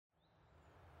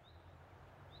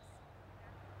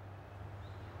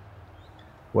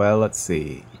Well, let's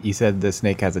see. You said the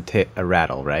snake has a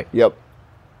rattle, right? Yep.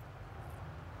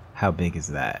 How big is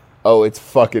that? Oh, it's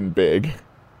fucking big.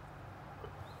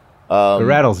 The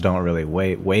rattles don't really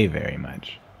weigh very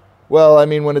much. Well, I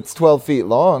mean, when it's 12 feet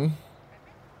long.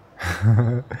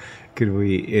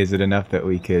 Is it enough that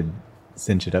we could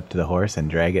cinch it up to the horse and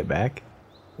drag it back?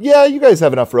 Yeah, you guys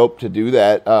have enough rope to do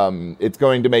that. It's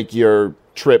going to make your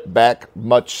trip back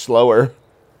much slower.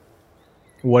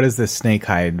 What is the snake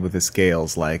hide with the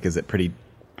scales like? Is it pretty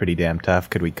damn tough?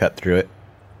 Could we cut through it?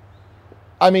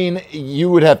 I mean, you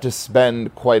would have to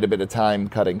spend quite a bit of time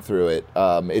cutting through it.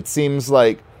 It seems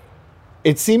like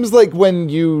when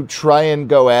you try and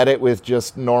go at it with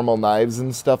just normal knives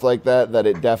and stuff like that, that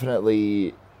it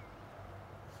definitely,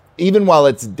 even while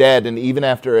it's dead and even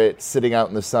after it's sitting out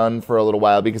in the sun for a little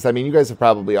while, because, I mean, you guys have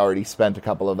probably already spent a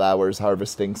couple of hours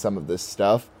harvesting some of this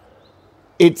stuff,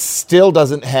 it still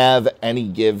doesn't have any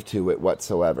give to it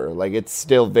whatsoever. Like, it's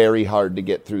still very hard to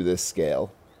get through this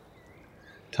scale.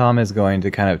 Tom is going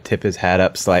to kind of tip his hat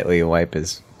up slightly, wipe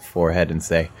his forehead, and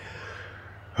say,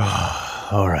 oh,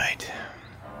 all right.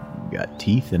 We got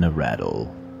teeth and a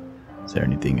rattle. Is there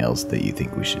anything else that you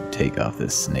think we should take off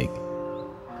this snake?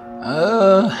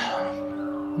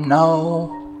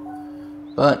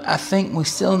 No. But I think we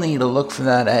still need to look for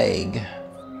that egg.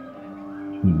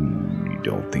 You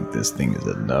don't think this thing is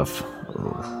enough?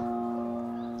 Ugh.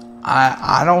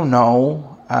 I don't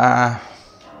know.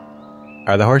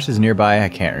 Are the horses nearby? I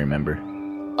can't remember.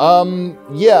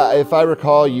 Yeah, if I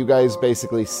recall, you guys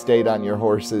basically stayed on your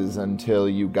horses until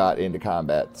you got into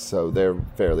combat, so they're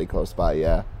fairly close by,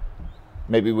 yeah.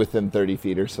 Maybe within 30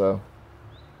 feet or so.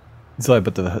 So I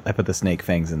put the snake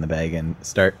fangs in the bag and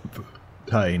start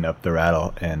tying up the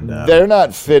rattle, and they're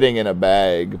not fitting in a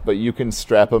bag, but you can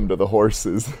strap them to the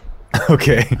horses.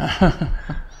 Okay.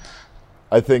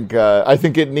 I think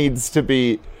it needs to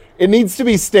be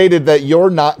stated that you're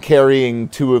not carrying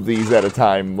two of these at a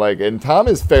time. Like, and Tom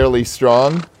is fairly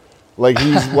strong. Like,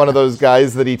 he's one of those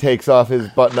guys that he takes off his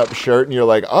button-up shirt, and you're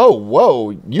like, oh,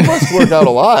 whoa, you must work out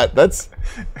a lot. That's...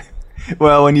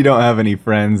 Well, when you don't have any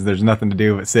friends, there's nothing to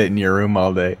do but sit in your room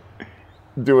all day.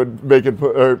 Making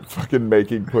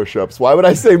push-ups. Why would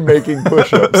I say making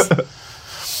push-ups?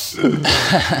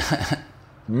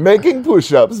 Making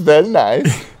push-ups, very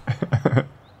nice.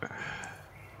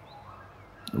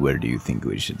 Where do you think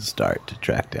we should start to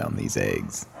track down these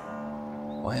eggs?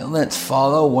 Well, let's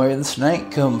follow where the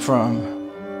snake come from.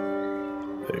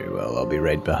 Very well, I'll be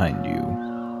right behind you.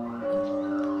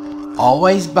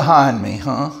 Always behind me,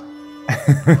 huh?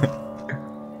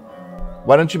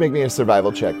 Why don't you make me a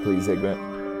survival check, please, Igmit?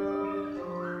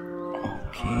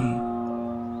 Okay.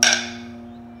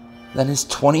 That is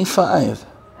 25.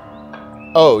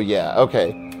 Oh, yeah,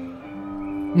 okay.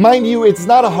 Mind you, it's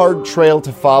not a hard trail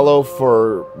to follow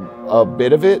for a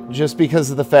bit of it, just because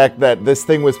of the fact that this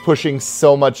thing was pushing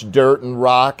so much dirt and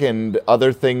rock and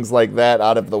other things like that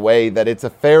out of the way that it's a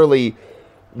fairly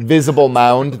visible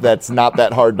mound that's not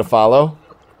that hard to follow.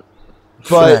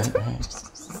 But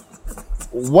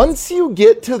once you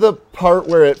get to the part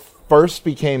where it first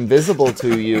became visible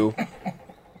to you,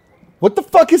 what the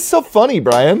fuck is so funny,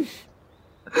 Brian?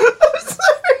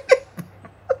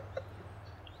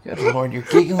 Good Lord, you're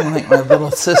giggling like my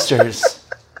little sisters.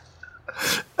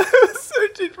 I was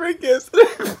searching for gifts and I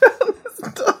found this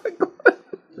dog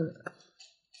one.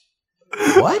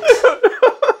 What?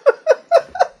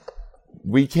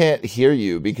 We can't hear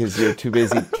you because you're too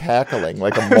busy cackling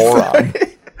like a moron.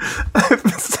 I've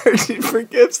been searching for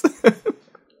gifts.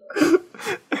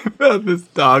 I found this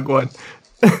dog one.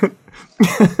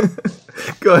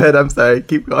 Go ahead, I'm sorry.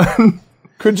 Keep going.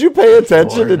 Could you pay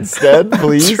attention instead,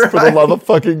 please, for the love of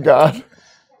fucking God?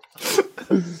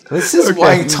 This is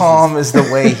why Tom is the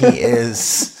way he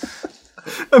is.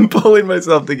 I'm pulling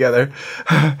myself together.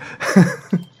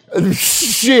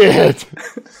 Shit!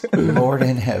 Lord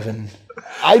in heaven.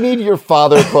 I need your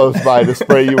father close by to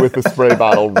spray you with the spray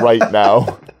bottle right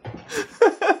now.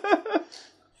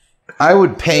 I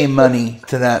would pay money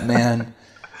to that man.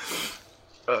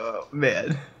 Oh,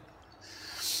 man.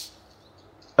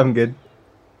 I'm good.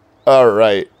 All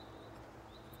right.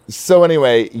 So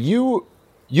anyway, you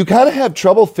kind of have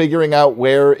trouble figuring out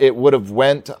where it would have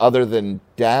went other than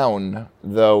down,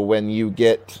 though, when you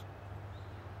get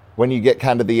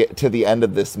kind of to the end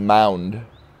of this mound.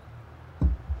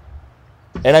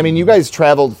 And I mean, you guys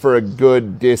traveled for a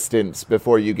good distance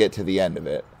before you get to the end of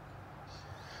it.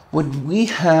 Would we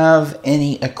have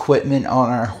any equipment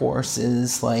on our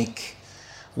horses, like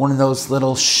one of those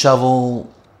little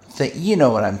shovel thing? You know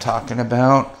what I'm talking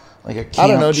about. Like a camp shovel.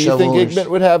 I don't know, do you think Igmit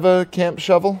would have a camp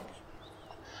shovel?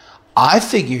 I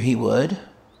figure he would.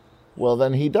 Well,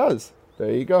 then he does.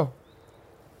 There you go.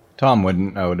 Tom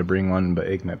wouldn't know to bring one, but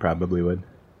Igmit probably would.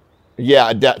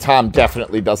 Yeah, Tom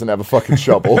definitely doesn't have a fucking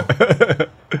shovel.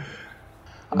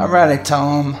 Alrighty,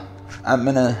 Tom. I'm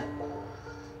gonna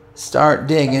start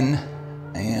digging,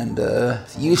 and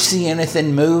if you see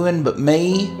anything moving but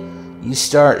me, you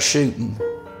start shooting.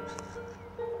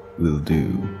 Will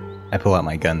do. I pull out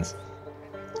my guns.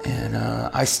 And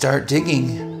I start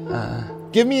digging.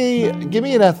 Give me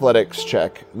an athletics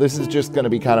check. This is just going to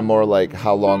be kind of more like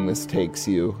how long this takes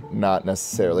you, not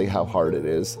necessarily how hard it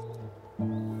is.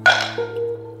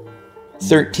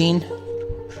 13.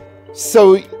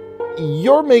 So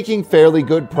you're making fairly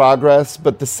good progress,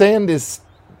 but the sand is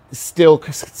still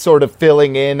sort of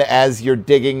filling in as you're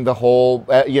digging the hole.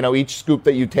 Each scoop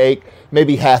that you take,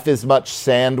 maybe half as much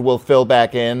sand will fill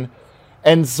back in.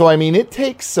 And so, I mean, it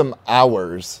takes some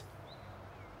hours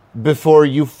before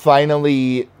you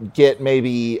finally get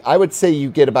I would say you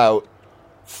get about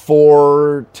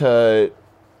 4 to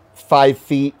 5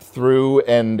 feet through,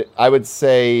 and I would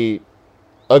say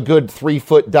a good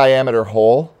 3-foot diameter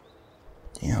hole.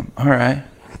 Damn, alright.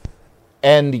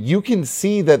 And you can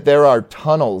see that there are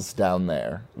tunnels down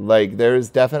there. Like, there's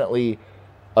definitely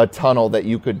a tunnel that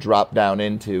you could drop down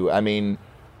into. I mean,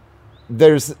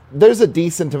 there's a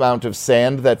decent amount of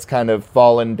sand that's kind of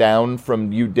fallen down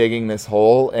from you digging this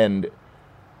hole, and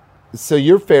so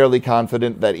you're fairly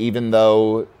confident that even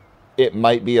though it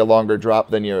might be a longer drop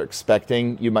than you're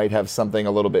expecting, you might have something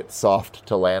a little bit soft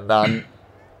to land on.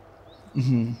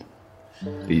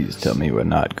 Please tell me we're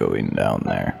not going down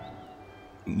there.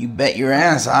 You bet your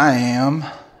ass I am.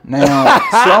 Now,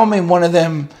 throw me one of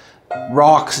them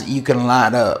rocks that you can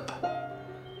light up.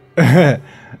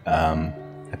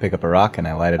 I pick up a rock and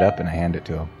I light it up and I hand it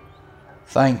to him.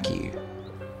 Thank you.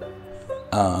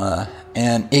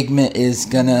 And Igmit is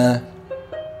gonna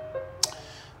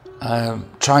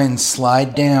try and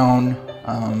slide down.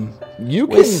 You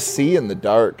can see in the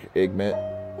dark, Igmit.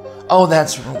 Oh,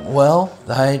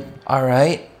 all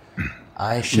right.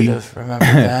 I should have remembered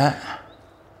that.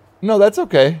 No, that's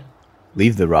okay.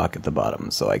 Leave the rock at the bottom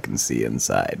so I can see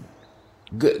inside.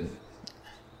 Good.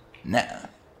 Now,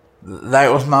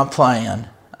 that was my plan.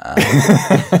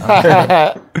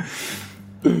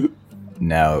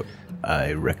 Now,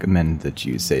 I recommend that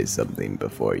you say something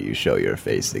before you show your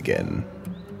face again.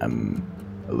 I'm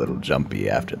a little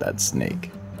jumpy after that snake.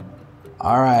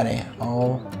 Alrighty,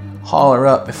 I'll holler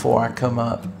up before I come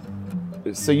up.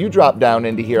 So you drop down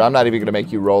into here. I'm not even going to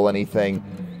make you roll anything.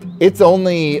 It's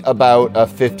only about a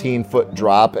 15-foot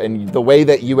drop, and the way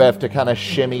that you have to kind of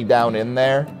shimmy down in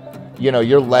there,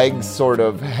 your legs sort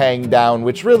of hang down,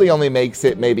 which really only makes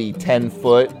it maybe 10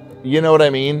 foot. You know what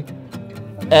I mean?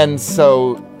 And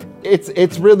so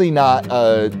it's really not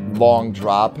a long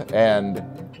drop, and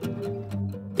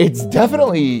it's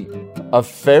definitely a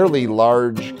fairly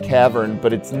large cavern,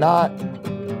 but it's not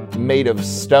made of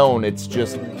stone. It's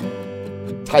just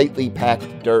tightly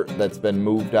packed dirt that's been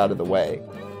moved out of the way.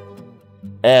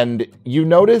 And you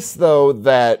notice, though,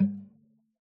 that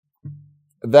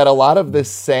a lot of this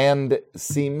sand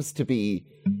seems to be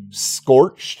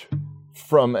scorched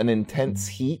from an intense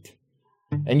heat.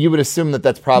 And you would assume that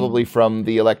that's probably from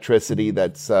the electricity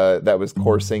that was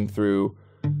coursing through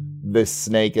this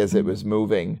snake as it was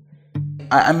moving.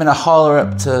 I'm going to holler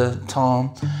up to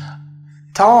Tom.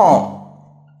 Tom,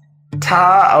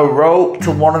 tie a rope to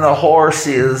one of the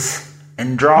horses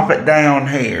and drop it down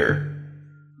here.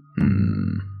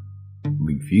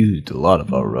 We've used a lot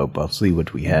of our rope. I'll see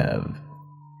what we have.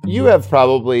 You have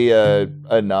probably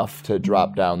enough to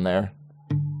drop down there.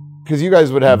 Because you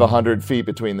guys would have 100 feet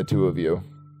between the two of you.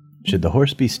 Should the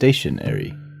horse be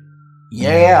stationary?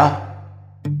 Yeah.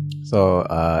 So,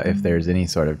 if there's any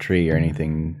sort of tree or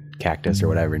anything, cactus or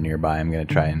whatever nearby, I'm going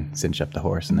to try and cinch up the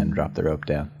horse and then drop the rope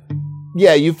down.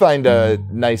 Yeah, you find a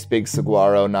nice big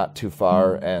saguaro not too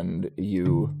far, and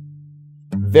you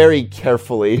very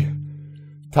carefully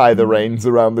tie the reins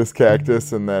around this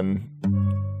cactus and then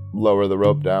lower the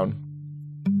rope down.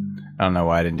 I don't know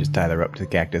why I didn't just tie the rope to the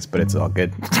cactus, but it's all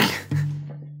good.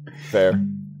 Fair.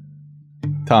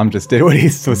 Tom just did what he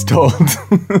was told.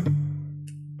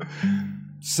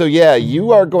 So yeah,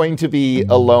 you are going to be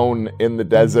alone in the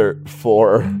desert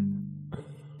for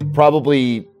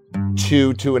probably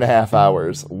 2.5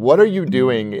 hours. What are you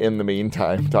doing in the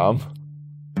meantime, Tom?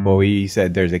 Well, we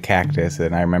said there's a cactus,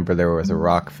 and I remember there was a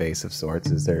rock face of sorts.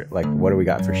 Is there, what do we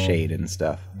got for shade and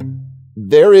stuff?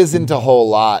 There isn't a whole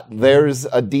lot. There's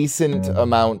a decent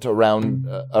amount around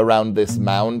this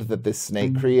mound that this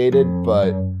snake created,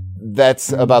 but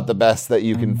that's about the best that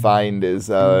you can find is,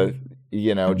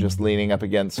 just leaning up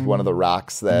against one of the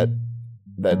rocks that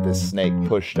this snake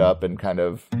pushed up and kind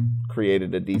of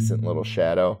created a decent little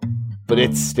shadow. But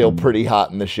it's still pretty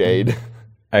hot in the shade.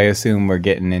 I assume we're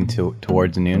getting into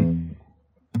towards noon.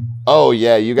 Oh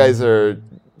yeah, you guys are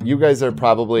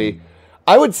probably,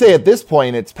 I would say at this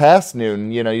point it's past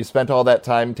noon. You know, you spent all that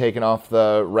time taking off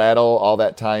the rattle, all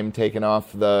that time taking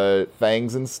off the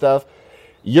fangs and stuff.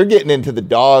 You're getting into the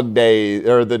dog day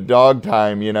or the dog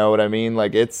time, you know what I mean?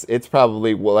 Like it's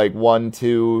probably like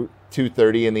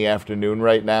 2:30 in the afternoon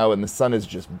right now, and the sun is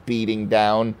just beating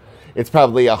down. It's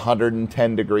probably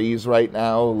 110 degrees right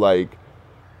now. Like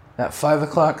That 5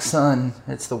 o'clock sun,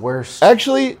 it's the worst.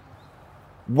 actually,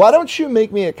 why don't you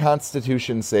make me a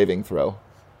Constitution saving throw?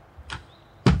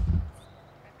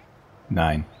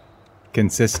 9.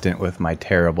 Consistent with my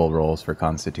terrible rolls for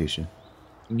Constitution.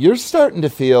 You're starting to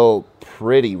feel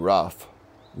pretty rough.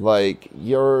 Like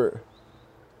you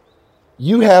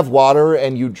have water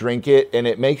and you drink it and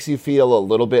it makes you feel a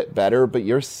little bit better, but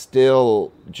you're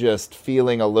still just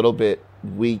feeling a little bit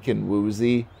weak and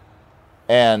woozy.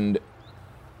 And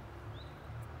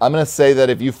I'm going to say that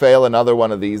if you fail another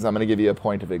one of these, I'm going to give you a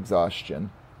point of exhaustion.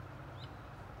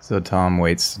 So Tom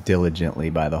waits diligently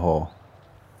by the hole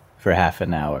for half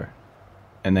an hour.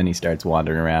 And then he starts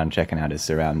wandering around, checking out his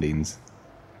surroundings.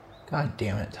 God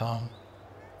damn it, Tom.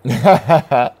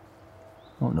 I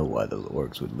don't know why the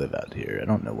orcs would live out here. I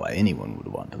don't know why anyone would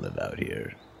want to live out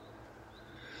here.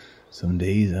 Some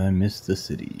days I miss the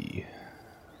city.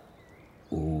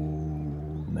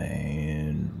 Old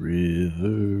Man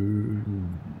River.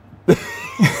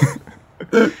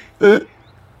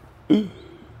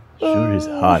 Sure is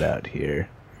hot out here.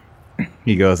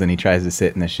 He goes and he tries to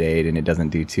sit in the shade, and it doesn't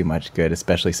do too much good,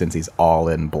 especially since he's all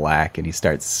in black, and he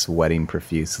starts sweating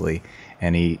profusely,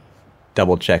 and he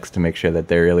double checks to make sure that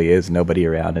there really is nobody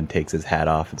around and takes his hat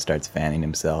off and starts fanning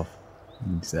himself.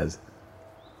 And he says,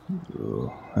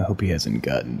 "Oh, I hope he hasn't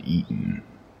gotten eaten.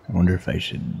 I wonder if I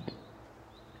should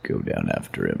go down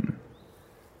after him."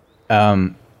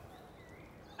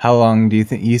 How long do you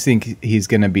think he's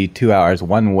going to be 2 hours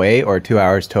one way or 2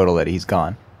 hours total that he's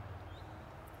gone?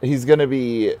 He's going to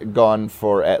be gone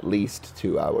for at least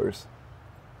 2 hours.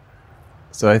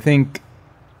 So I think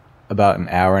about an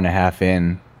hour and a half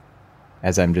in,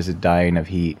 as I'm just dying of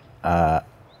heat,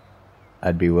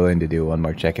 I'd be willing to do one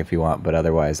more check if you want, but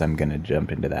otherwise I'm going to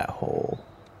jump into that hole.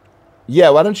 Yeah,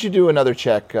 why don't you do another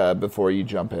check before you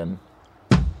jump in?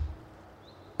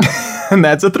 And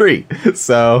that's a 3.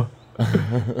 So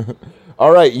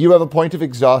All right, you have a point of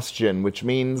exhaustion, which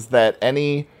means that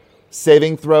any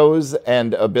saving throws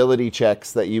and ability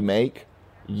checks that you make,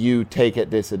 you take at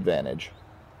disadvantage.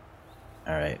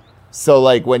 all right. So,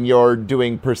 like, when you're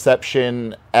doing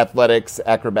perception, athletics,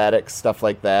 acrobatics, stuff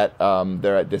like that,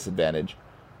 they're at disadvantage.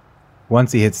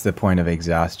 Once he hits the point of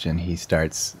exhaustion, he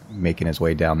starts making his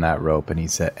way down that rope, and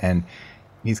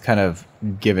he's kind of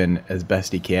given as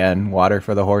best he can water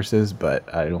for the horses,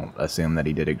 but I don't assume that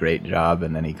he did a great job,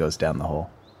 and then he goes down the hole.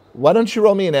 Why don't you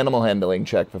roll me an animal handling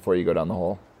check before you go down the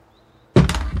hole?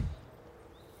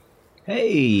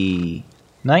 Hey,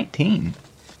 19.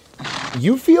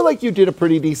 You feel like you did a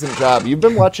pretty decent job. You've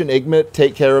been watching Igmit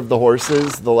take care of the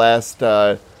horses the last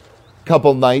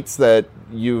couple nights that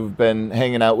you've been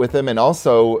hanging out with him, and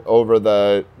also over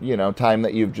the time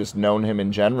that you've just known him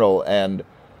in general. And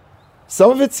some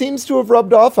of it seems to have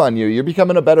rubbed off on you. You're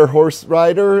becoming a better horse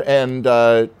rider and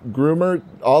groomer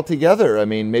altogether. I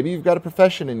mean, maybe you've got a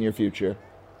profession in your future.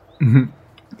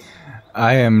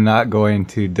 I am not going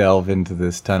to delve into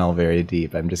this tunnel very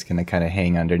deep. I'm just going to kind of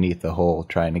hang underneath the hole,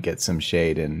 trying to get some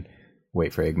shade and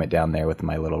wait for Igmit down there with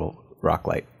my little rock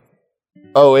light.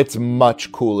 Oh, it's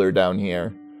much cooler down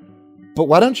here. But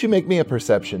why don't you make me a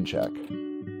perception check?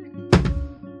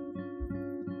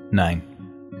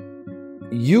 9.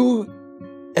 You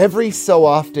every so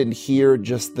often hear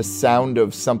just the sound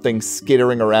of something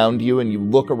skittering around you, and you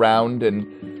look around and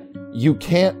you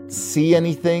can't see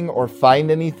anything or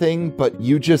find anything, but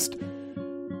you just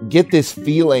get this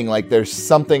feeling like there's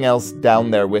something else down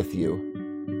there with you.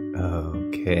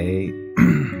 Okay.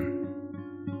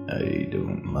 I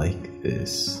don't like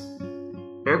this.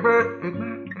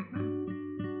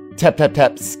 Tap, tap,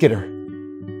 tap, skitter.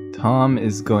 Tom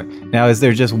is going... Now, is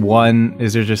there just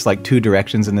like 2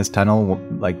 directions in this tunnel,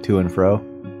 like to and fro?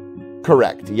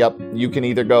 Correct. Yep. You can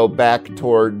either go back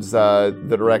towards the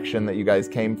direction that you guys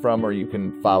came from, or you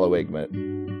can follow Igmit.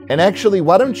 And actually,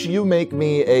 why don't you make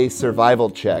me a survival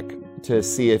check to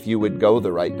see if you would go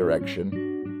the right direction?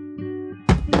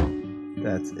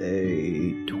 That's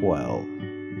a 12.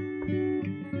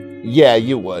 Yeah,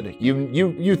 you would.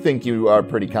 You think you are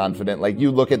pretty confident. Like, you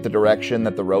look at the direction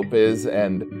that the rope is,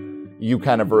 and you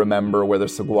kind of remember where the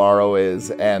saguaro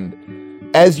is, and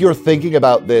As you're thinking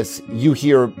about this, you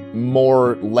hear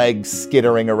more legs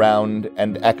skittering around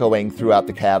and echoing throughout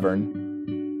the cavern.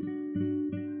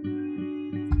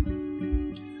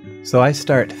 So I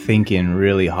start thinking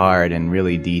really hard and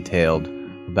really detailed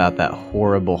about that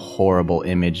horrible, horrible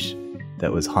image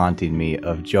that was haunting me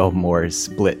of Joe Moore's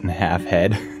split in half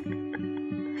head.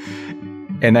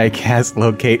 And I cast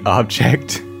Locate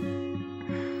Object.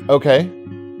 Okay.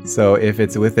 So if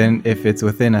it's within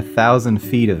 1,000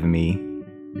 feet of me,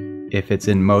 if it's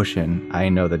in motion, I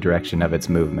know the direction of its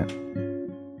movement.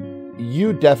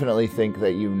 You definitely think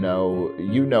that you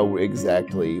know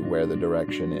exactly where the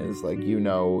direction is. Like, you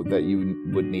know that you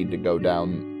would need to go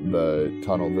down the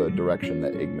tunnel the direction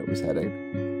that Igmit was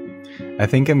heading. I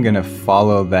think I'm gonna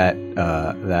follow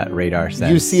that radar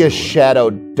sense. You see a shadow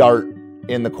dart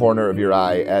in the corner of your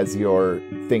eye as you're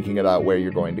thinking about where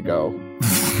you're going to go.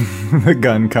 The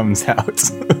gun comes out.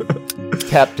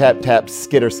 Tap, tap, tap,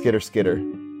 skitter, skitter, skitter.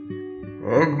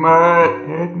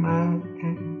 Igmit.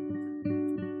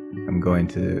 I'm going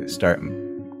to start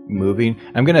moving.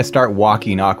 I'm going to start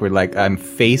walking awkward, like I'm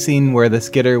facing where the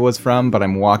skitter was from, but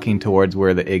I'm walking towards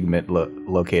where the Igmit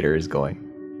locator is going.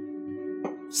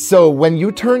 So when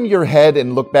you turn your head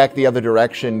and look back the other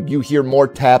direction, you hear more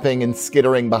tapping and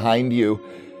skittering behind you.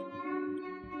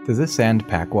 Does this sand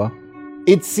pack well?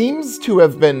 It seems to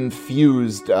have been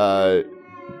fused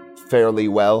fairly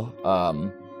well.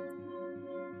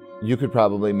 You could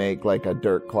probably make like a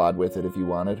dirt clod with it if you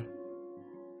wanted.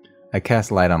 I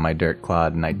cast light on my dirt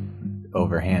clod and I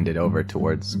overhand it over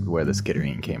towards where the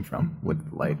skittering came from with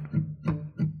light.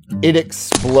 It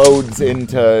explodes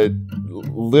into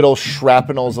little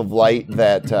shrapnels of light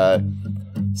that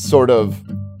sort of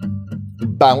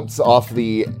bounce off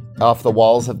the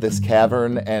walls of this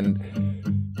cavern, and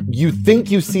you think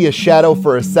you see a shadow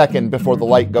for a second before the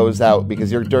light goes out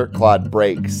because your dirt clod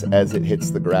breaks as it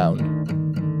hits the ground.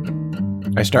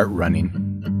 I start running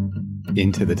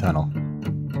into the tunnel.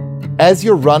 As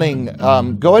you're running,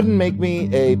 go ahead and make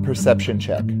me a perception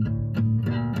check.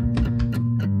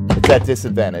 It's at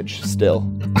disadvantage still.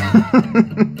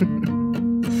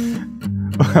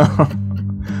 Well,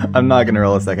 I'm not going to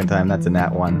roll a second time. That's a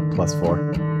nat 1 plus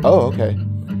 4. Oh, okay.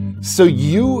 So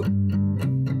you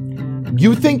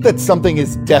think that something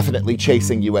is definitely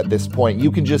chasing you at this point.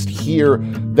 You can just hear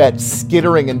that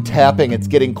skittering and tapping. It's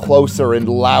getting closer and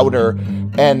louder,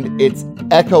 and it's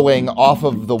echoing off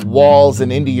of the walls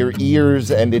and into your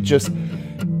ears, and it just...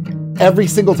 Every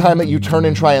single time that you turn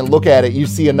and try and look at it, you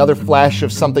see another flash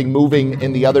of something moving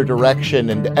in the other direction,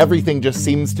 and everything just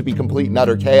seems to be complete and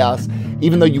utter chaos,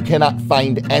 even though you cannot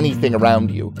find anything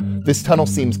around you. This tunnel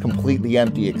seems completely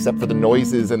empty, except for the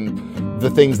noises and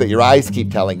the things that your eyes keep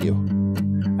telling you.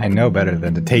 I know better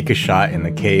than to take a shot in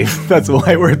the cave. That's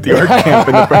why we're at the Orc camp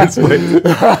in the first place.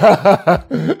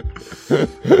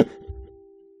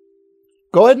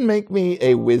 Go ahead and make me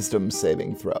a wisdom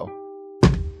saving throw.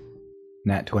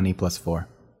 Nat 20 plus 4.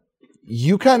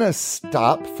 You kind of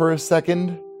stop for a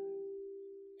second,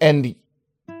 and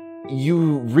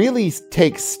you really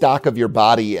take stock of your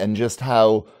body and just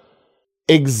how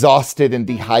exhausted and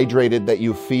dehydrated that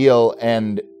you feel,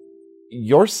 and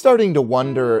you're starting to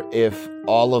wonder if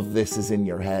all of this is in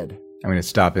your head. I'm going to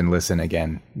stop and listen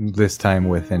again. This time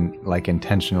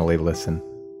intentionally listen.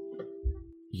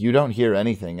 You don't hear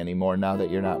anything anymore now that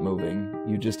you're not moving.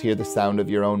 You just hear the sound of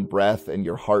your own breath and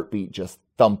your heartbeat just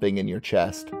thumping in your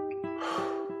chest.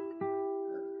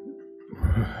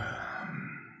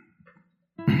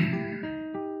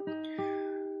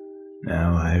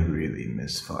 Now I really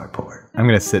miss Farport. I'm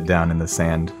going to sit down in the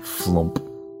sand. Flump.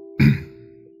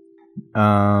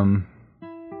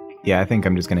 Yeah, I think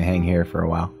I'm just going to hang here for a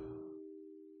while.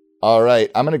 All right,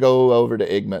 I'm going to go over to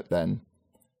Igmit then.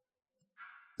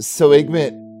 So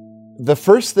Igmit, the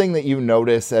first thing that you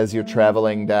notice as you're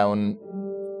traveling down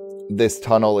this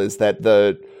tunnel is that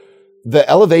the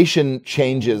elevation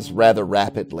changes rather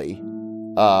rapidly.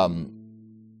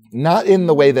 Not in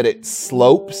the way that it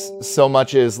slopes so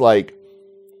much as like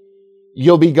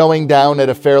you'll be going down at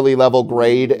a fairly level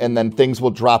grade and then things will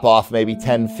drop off maybe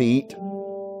 10 feet.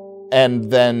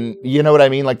 And then, you know what I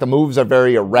mean? Like the moves are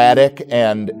very erratic,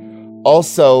 and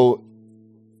also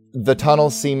the tunnel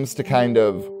seems to kind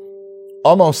of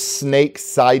almost snake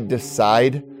side to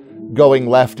side, going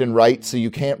left and right, so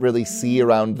you can't really see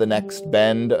around the next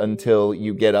bend until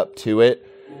you get up to it.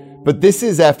 But this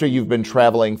is after you've been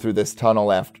traveling through this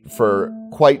tunnel for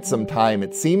quite some time.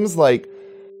 It seems like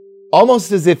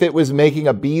almost as if it was making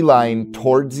a beeline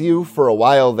towards you for a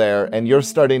while there, and you're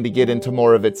starting to get into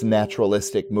more of its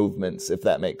naturalistic movements, if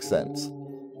that makes sense.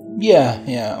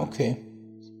 Yeah, okay.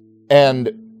 And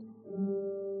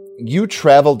you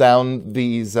travel down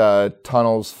these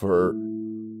tunnels for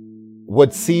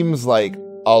what seems like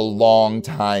a long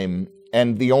time,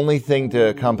 and the only thing to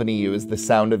accompany you is the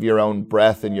sound of your own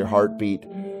breath and your heartbeat.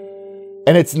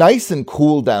 And it's nice and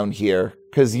cool down here,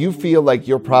 because you feel like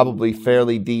you're probably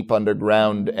fairly deep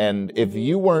underground, and if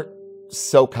you weren't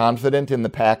so confident in the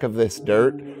pack of this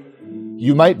dirt,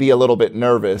 you might be a little bit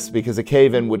nervous, because a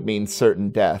cave-in would mean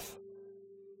certain death.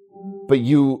 But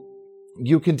you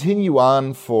continue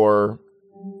on for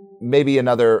maybe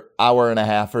another hour and a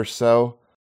half or so,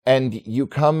 and you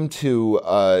come to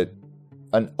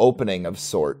an opening of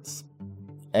sorts,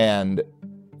 and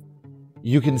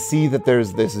you can see that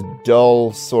there's this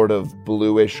dull sort of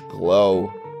bluish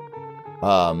glow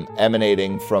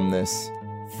emanating from this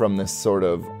sort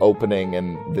of opening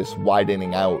and this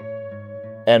widening out.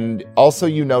 And also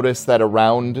you notice that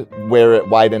around where it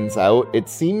widens out, it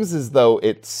seems as though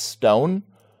it's stone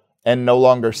and no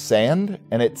longer sand,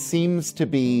 and it seems to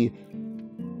be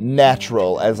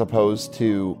natural as opposed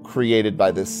to created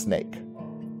by this snake.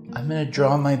 I'm gonna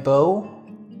draw my bow.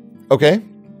 Okay.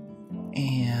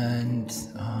 And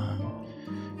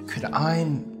could I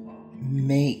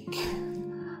make,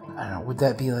 I don't know, would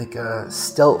that be like a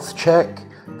stealth check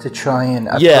to try and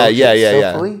approach it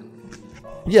stealthily?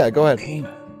 Yeah, go ahead. Okay.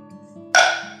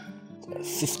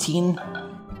 15.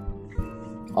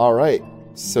 All right.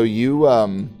 So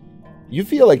you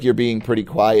feel like you're being pretty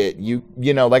quiet. You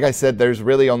know, like I said, there's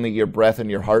really only your breath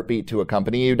and your heartbeat to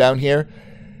accompany you down here.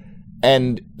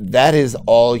 And that is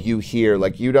all you hear.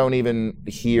 Like, you don't even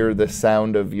hear the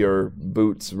sound of your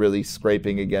boots really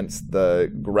scraping against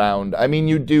the ground. I mean,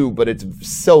 you do, but it's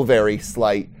so very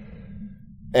slight.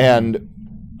 And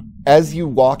as you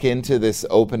walk into this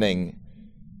opening,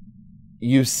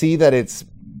 you see that it's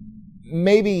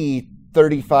maybe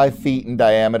 35 feet in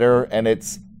diameter, and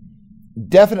it's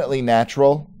definitely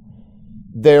natural.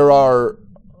 There are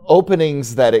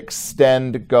openings that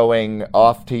extend going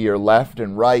off to your left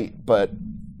and right, but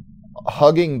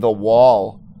hugging the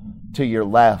wall to your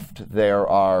left, there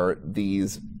are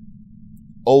these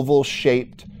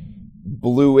oval-shaped,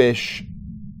 bluish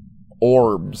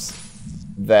orbs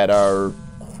that are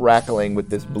crackling with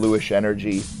this bluish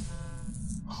energy.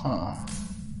 Huh.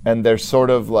 And there's sort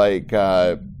of like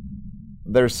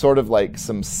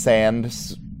some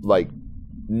sand like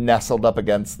nestled up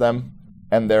against them,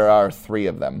 and there are 3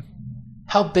 of them.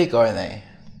 How big are they?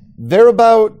 They're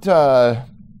about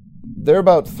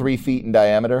 3 feet in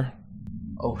diameter.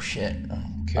 Oh shit.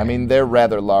 Okay. I mean, they're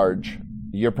rather large.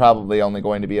 You're probably only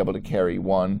going to be able to carry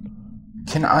one.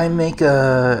 Can I make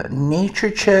a nature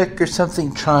check or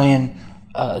something? Try and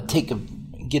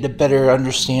get a better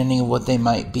understanding of what they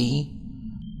might be.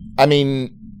 I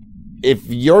mean, if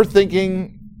you're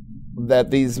thinking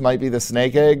that these might be the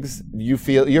snake eggs, you're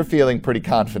feeling pretty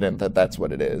confident that that's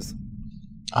what it is.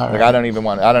 All right. Like, I don't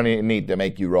even need to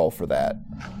make you roll for that.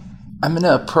 I'm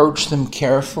gonna approach them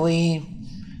carefully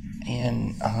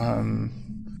and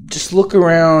just look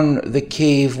around the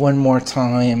cave one more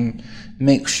time,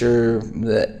 make sure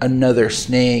that another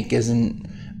snake isn't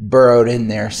burrowed in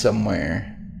there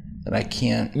somewhere that I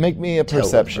can't. Make me a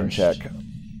perception check.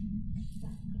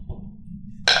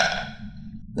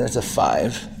 That's a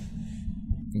 5.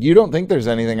 You don't think there's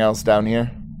anything else down here?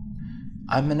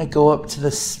 I'm gonna go up to the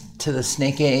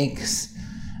snake eggs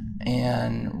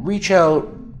and reach out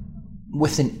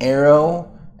with an arrow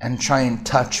and try and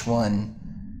touch one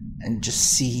and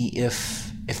just see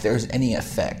if there's any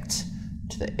effect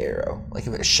to the arrow, like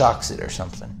if it shocks it or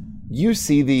something. You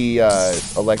see the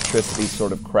electricity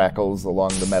sort of crackles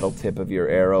along the metal tip of your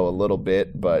arrow a little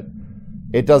bit, but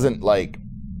it doesn't like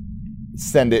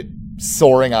send it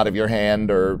soaring out of your hand,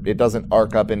 or it doesn't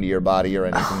arc up into your body or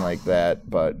anything like that,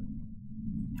 but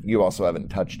you also haven't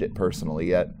touched it personally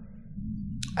yet.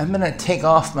 I'm gonna take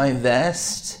off my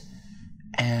vest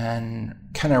and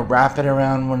kind of wrap it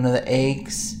around one of the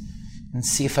eggs and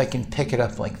see if I can pick it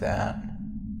up like that.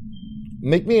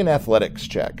 Make me an athletics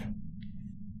check.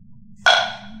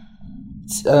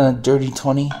 It's dirty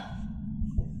 20.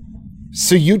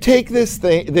 So you take this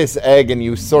egg and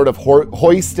you sort of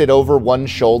hoist it over one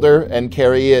shoulder and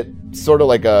carry it sort of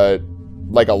like a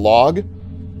log.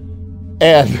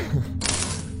 And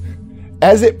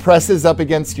as it presses up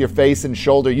against your face and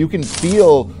shoulder, you can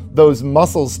feel those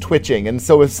muscles twitching. And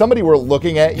so if somebody were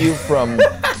looking at you from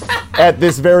at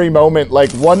this very moment,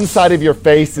 like one side of your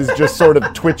face is just sort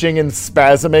of twitching and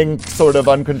spasming sort of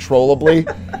uncontrollably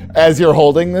as you're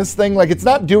holding this thing. Like, it's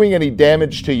not doing any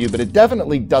damage to you, but it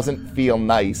definitely doesn't feel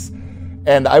nice.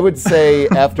 And I would say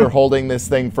after holding this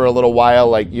thing for a little while,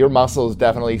 like, your muscles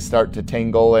definitely start to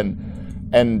tingle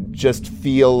and just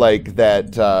feel like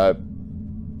that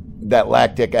that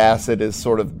lactic acid is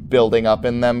sort of building up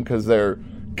in them because they're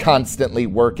constantly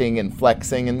working and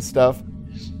flexing and stuff.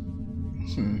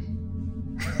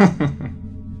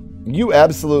 You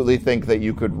absolutely think that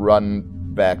you could run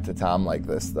back to Tom like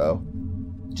this, though.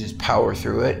 Just power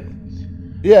through it.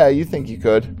 Yeah, you think you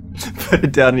could. Put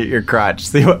it down at your crotch.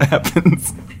 See what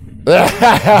happens.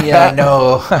 Yeah,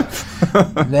 no.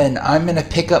 Then I'm going to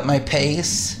pick up my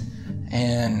pace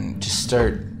and just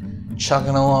start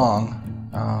chugging along.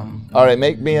 All right,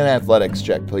 make me an athletics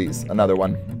check, please. Another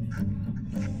one.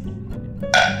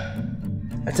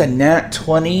 That's a nat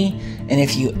 20, and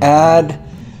if you add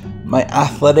my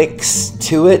athletics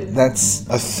to it, that's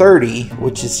a 30,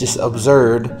 which is just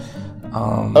absurd.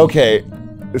 Okay,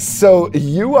 so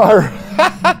you are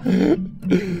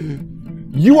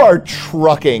you are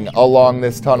trucking along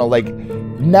this tunnel. Like,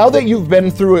 now that you've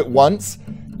been through it once,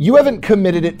 you haven't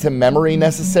committed it to memory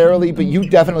necessarily, but you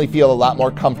definitely feel a lot more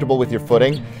comfortable with your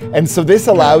footing. And so this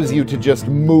allows you to just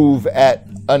move at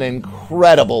an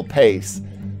incredible pace.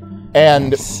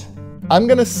 And I'm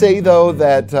going to say, though,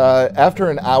 that after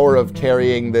an hour of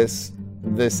carrying this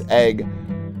egg,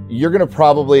 you're going to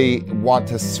probably want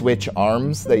to switch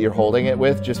arms that you're holding it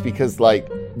with, just because, like,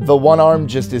 the one arm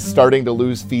just is starting to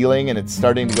lose feeling and it's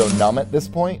starting to go numb at this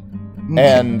point.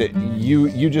 And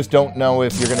you just don't know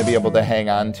if you're going to be able to hang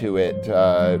on to it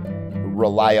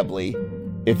reliably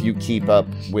if you keep up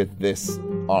with this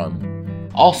arm.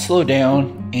 I'll slow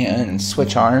down and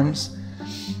switch arms.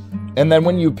 And then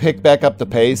when you pick back up the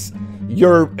pace,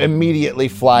 you're immediately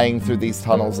flying through these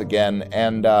tunnels again.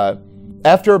 And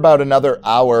after about another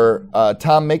hour,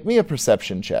 Tom, make me a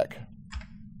perception check.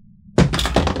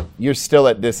 You're still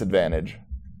at disadvantage.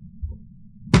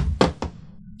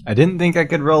 I didn't think I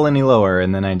could roll any lower,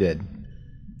 and then I did.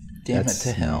 Damn it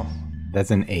to hell.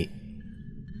 That's an 8.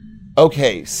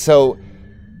 Okay, so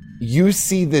you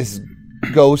see this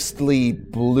ghostly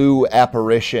blue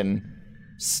apparition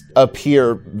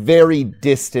appear very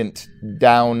distant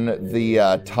down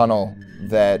the tunnel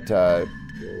that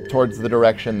towards the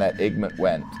direction that Igmit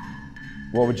went.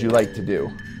 What would you like to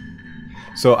do?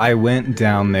 So I went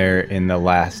down there in the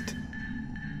last,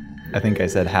 I think I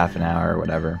said half an hour or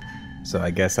whatever. So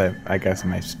I guess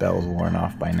my spell's worn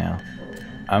off by now.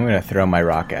 I'm gonna throw my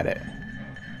rock at it.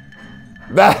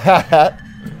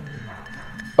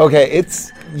 Okay,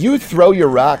 you throw your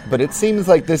rock, but it seems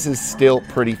like this is still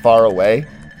pretty far away.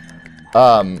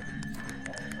 And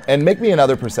make me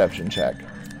another perception check.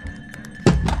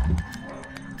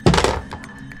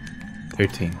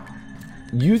 13.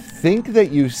 You think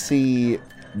that you see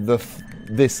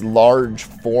this large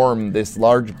form, this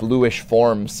large bluish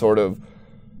form sort of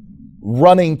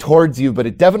running towards you, but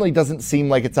it definitely doesn't seem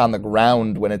like it's on the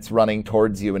ground when it's running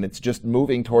towards you, and it's just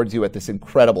moving towards you at this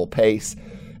incredible pace.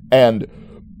 And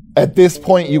at this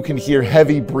point, you can hear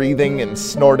heavy breathing and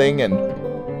snorting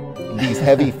and these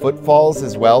heavy footfalls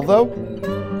as well, though.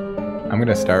 I'm going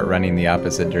to start running the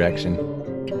opposite direction.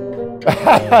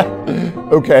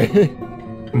 Okay.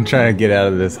 I'm trying to get out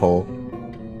of this hole.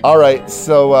 All right,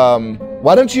 so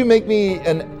why don't you make me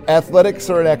an athletics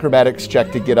or an acrobatics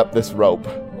check to get up this rope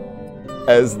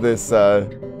as this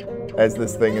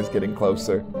thing is getting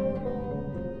closer.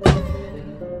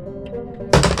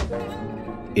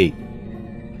 8.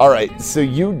 All right, so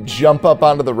you jump up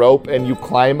onto the rope and you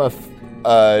climb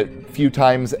a few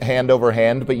times hand over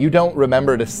hand, but you don't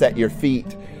remember to set your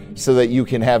feet so that you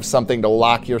can have something to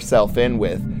lock yourself in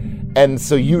with. And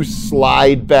so you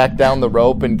slide back down the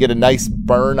rope and get a nice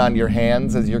burn on your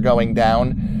hands as you're going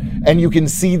down. And you can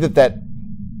see that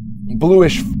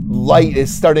bluish light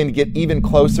is starting to get even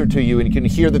closer to you, and you can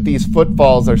hear that these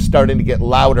footfalls are starting to get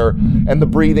louder and the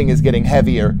breathing is getting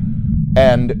heavier.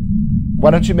 And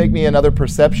why don't you make me another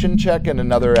perception check and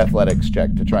another athletics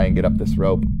check to try and get up this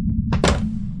rope?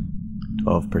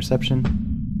 12 perception.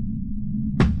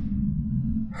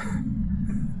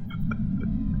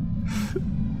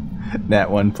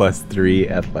 Nat 1 plus 3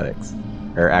 athletics.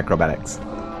 Or acrobatics.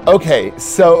 Okay,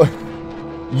 so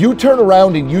you turn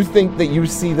around and you think that you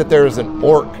see that there is an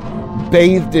orc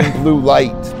bathed in blue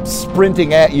light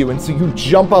sprinting at you, and so you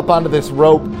jump up onto this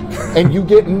rope and you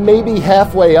get maybe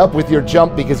halfway up with your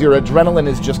jump because your adrenaline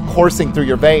is just coursing through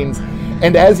your veins.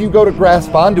 And as you go to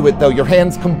grasp onto it, though, your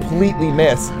hands completely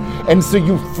miss. And so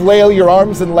you flail your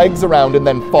arms and legs around and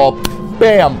then fall,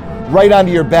 bam, right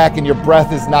onto your back, and your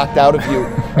breath is knocked out of you.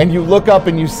 And you look up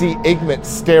and you see Igmit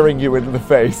staring you into the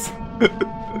face.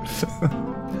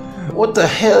 What the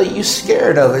hell are you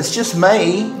scared of? It's just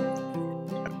me.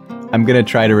 I'm gonna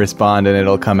try to respond and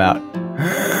it'll come out.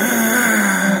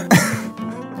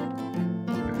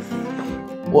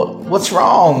 What's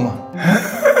wrong?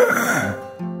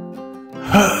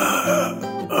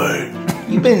 I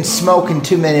been smoking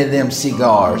too many of them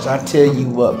cigars. I tell you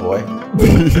what, boy. I'm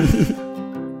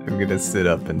gonna sit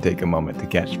up and take a moment to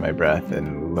catch my breath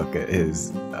and look at his.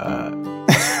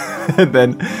 And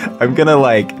then I'm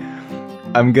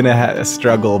gonna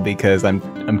struggle because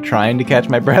I'm trying to catch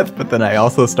my breath, but then I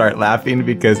also start laughing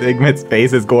because Igmit's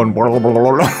face is going.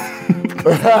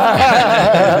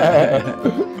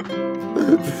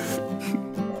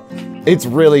 It's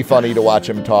really funny to watch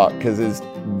him talk because his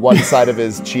one side of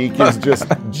his cheek is just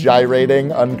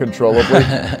gyrating uncontrollably.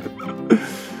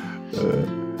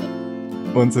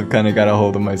 Once I've kind of got a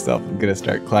hold of myself, I'm gonna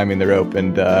start climbing the rope,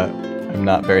 and I'm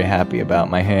not very happy about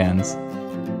my hands.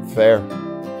 Fair.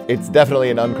 It's definitely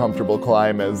an uncomfortable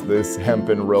climb as this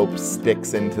hempen rope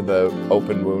sticks into the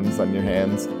open wounds on your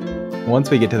hands.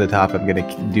 Once we get to the top, I'm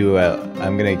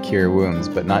gonna cure wounds,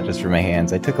 but not just for my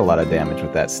hands. I took a lot of damage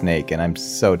with that snake, and I'm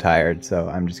so tired, so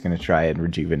I'm just gonna try and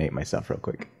rejuvenate myself real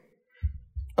quick.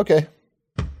 Okay.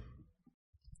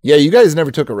 Yeah, you guys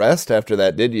never took a rest after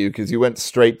that, did you? Because you went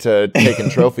straight to taking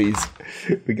trophies.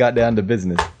 We got down to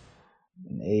business.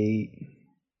 8.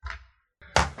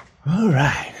 All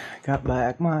right, got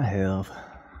back my health.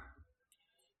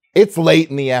 It's late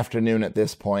in the afternoon at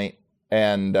this point,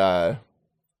 and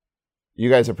you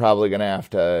guys are probably going to have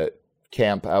to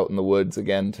camp out in the woods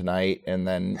again tonight and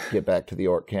then get back to the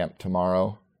orc camp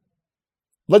tomorrow.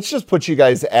 Let's just put you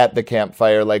guys at the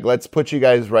campfire. Like, let's put you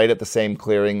guys right at the same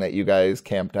clearing that you guys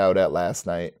camped out at last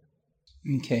night.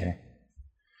 Okay.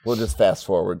 We'll just fast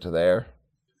forward to there.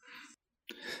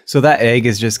 So that egg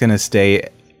is just going to stay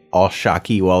all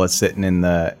shocky while it's sitting in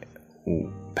the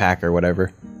pack or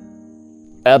whatever?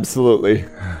 Absolutely.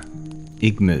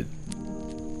 Igmit,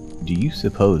 do you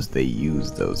suppose they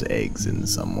use those eggs in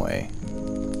some way?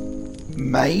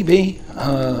 Maybe.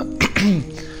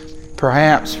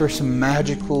 Perhaps for some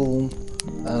magical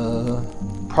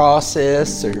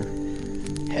process, or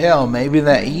hell, maybe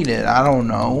they eat it. I don't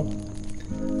know.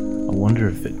 I wonder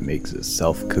if it makes a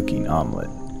self-cooking omelet.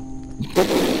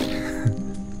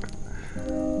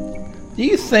 Do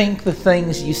you think the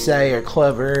things you say are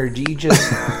clever, or do you just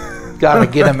gotta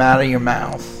get them out of your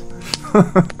mouth?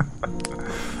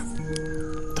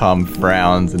 Tom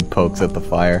frowns and pokes at the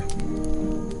fire.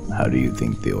 How do you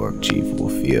think the orc chief will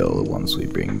feel once we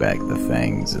bring back the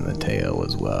fangs and the tail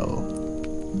as well?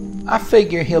 I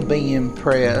figure he'll be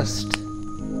impressed.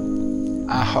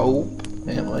 I hope,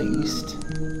 at least.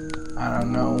 I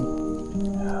don't know.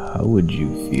 How would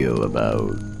you feel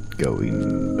about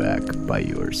going back by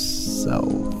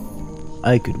yourself?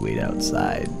 I could wait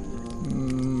outside.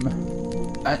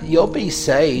 You'll be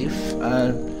safe.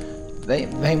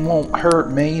 They won't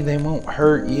hurt me. They won't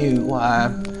hurt you.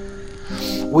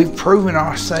 We've proven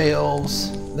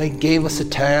ourselves. They gave us a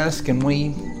task and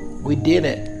we did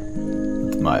it.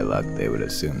 With my luck, they would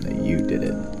assume that you did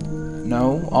it.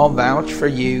 No, I'll vouch for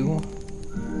you.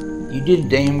 You did a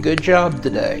damn good job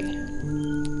today.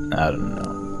 I don't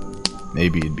know.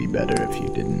 Maybe it'd be better if you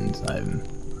didn't. I'm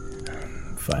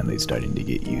finally starting to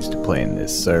get used to playing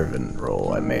this servant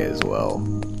role. I may as well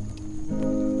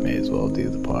do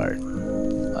the part.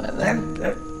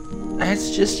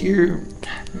 That's just your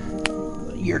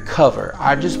cover.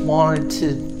 I just wanted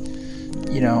to,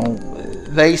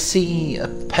 they see a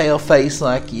pale face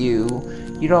like you.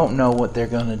 You don't know what they're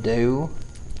gonna do.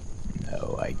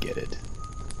 No, I get it.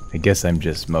 I guess I'm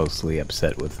just mostly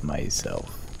upset with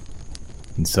myself.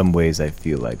 In some ways, I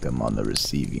feel like I'm on the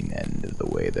receiving end of the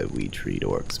way that we treat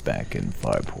orcs back in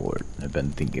Farport. I've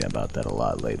been thinking about that a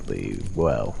lot lately.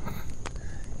 Well,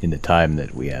 in the time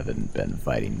that we haven't been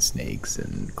fighting snakes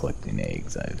and collecting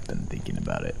eggs, I've been thinking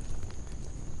about it.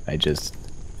 I just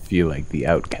feel like the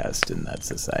outcast in that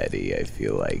society. I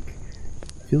feel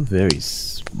very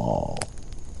small.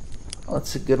 Well,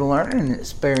 it's a good learning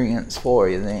experience for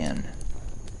you then.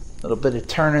 A little bit of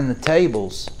turning the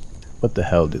tables. What the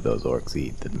hell do those orcs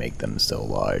eat that make them so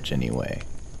large anyway?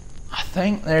 I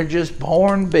think they're just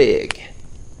born big.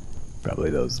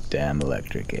 Probably those damn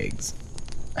electric eggs.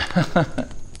 To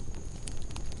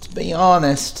be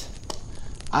honest,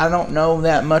 I don't know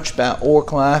that much about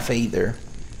orc life either.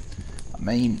 I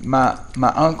mean, my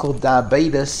uncle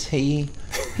Diabetes, he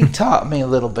taught me a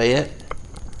little bit,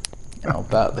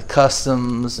 about the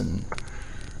customs and,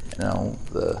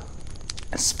 the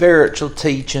spiritual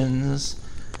teachings,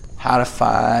 how to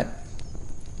fight,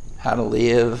 how to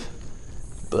live.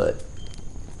 But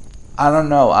I don't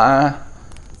know,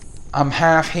 I'm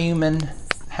half human,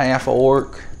 half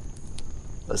orc.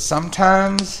 But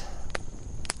sometimes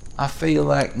I feel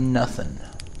like nothing.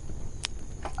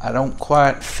 I don't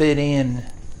quite fit in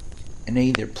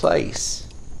either place.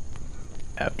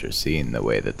 After seeing the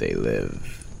way that they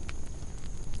live,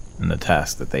 And the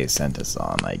task that they sent us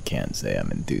on, I can't say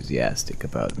I'm enthusiastic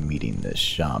about meeting this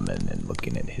shaman and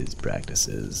looking at his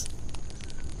practices.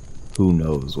 Who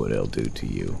knows what he'll do to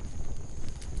you?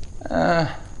 I'm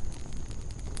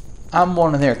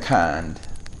one of their kind.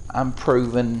 I'm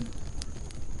proven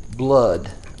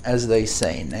blood, as they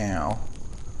say now.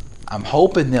 I'm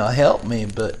hoping they'll help me,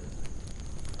 but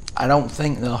I don't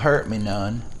think they'll hurt me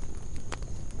none.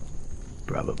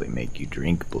 Probably make you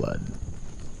drink blood.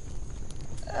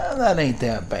 That ain't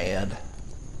that bad.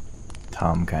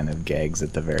 Tom kind of gags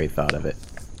at the very thought of it.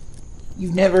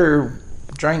 You've never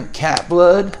drank cat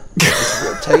blood? It's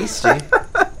real tasty.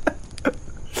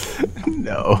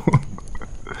 No.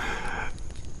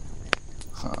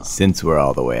 Since we're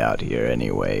all the way out here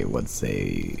anyway, let's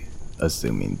say,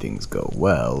 assuming things go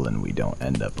well and we don't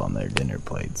end up on their dinner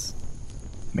plates,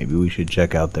 maybe we should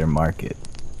check out their market.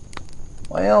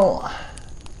 Well,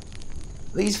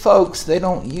 these folks, they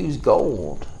don't use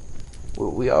gold.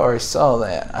 We already saw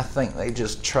that. I think they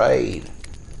just trade.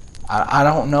 I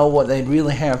don't know what they'd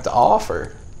really have to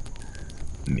offer.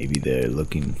 Maybe they're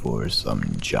looking for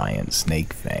some giant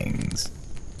snake fangs.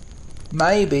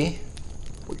 Maybe.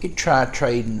 We could try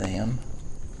trading them.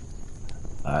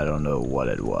 I don't know what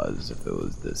it was, if it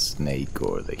was the snake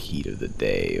or the heat of the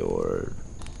day or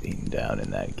being down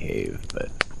in that cave, but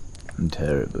I'm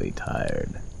terribly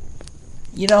tired.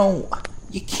 You know,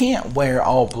 you can't wear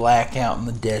all black out in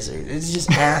the desert. It's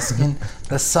just asking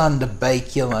the sun to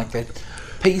bake you like a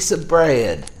piece of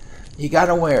bread. You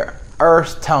gotta wear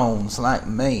earth tones like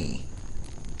me.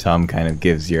 Tom kind of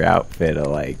gives your outfit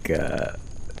a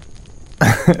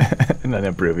an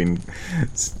unapproving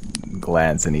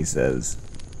glance, and he says,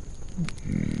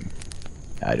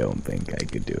 I don't think I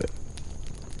could do it.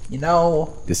 You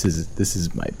know, This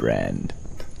is my brand.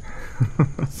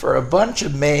 for a bunch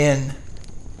of men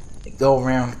that go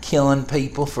around killing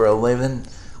people for a living,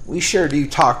 we sure do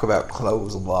talk about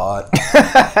clothes a lot.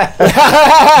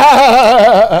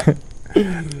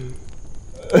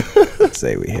 Let's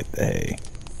say we hit the hay.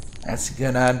 That's a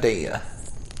good idea.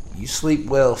 You sleep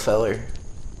well, feller.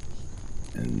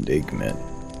 And Igmit,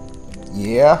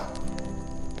 Yeah?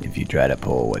 if you try to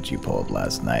pull what you pulled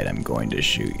last night, I'm going to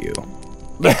shoot you.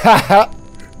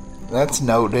 That's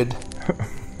noted.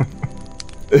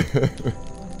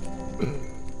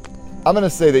 I'm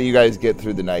gonna say that you guys get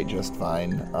through the night just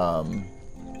fine.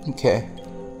 Okay.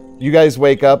 You guys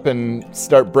wake up and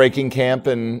start breaking camp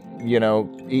and,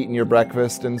 eating your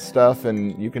breakfast and stuff,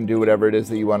 and you can do whatever it is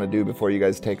that you want to do before you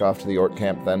guys take off to the orc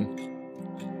camp then.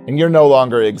 And you're no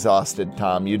longer exhausted,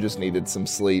 Tom. You just needed some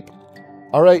sleep.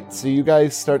 All right, so you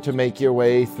guys start to make your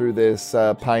way through this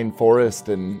pine forest,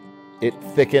 and it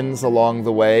thickens along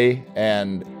the way,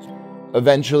 and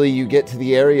eventually you get to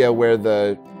the area where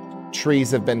the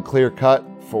trees have been clear-cut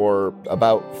for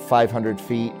about 500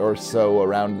 feet or so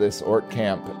around this orc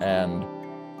camp, and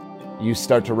you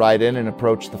start to ride in and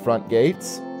approach the front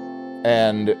gates.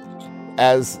 And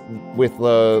as with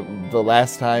the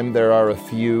last time, there are a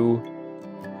few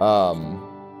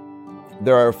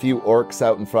orcs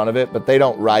out in front of it, but they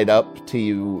don't ride up to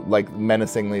you like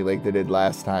menacingly like they did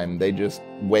last time. They just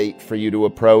wait for you to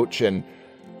approach. And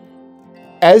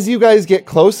as you guys get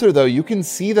closer, though, you can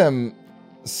see them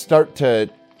start to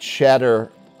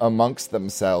chatter amongst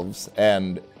themselves,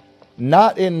 and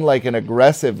not in like an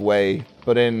aggressive way,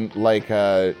 but in like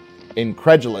a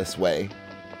incredulous way.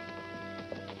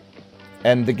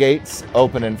 And the gates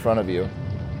open in front of you.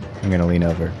 I'm gonna lean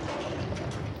over.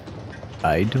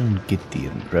 I don't get the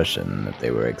impression that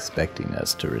they were expecting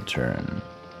us to return.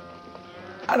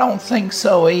 I don't think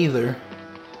so either.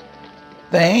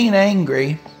 They ain't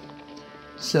angry,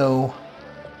 so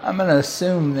I'm gonna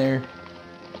assume they're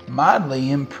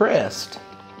mildly impressed.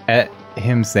 At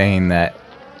him saying that,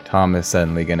 Tom is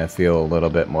suddenly gonna feel a little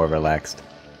bit more relaxed.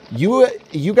 You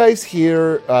guys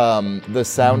hear the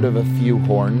sound of a few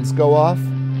horns go off,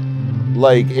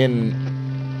 like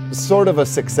in sort of a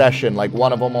succession. Like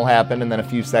one of them will happen, and then a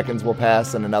few seconds will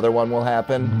pass, and another one will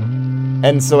happen.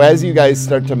 And so as you guys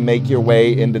start to make your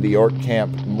way into the orc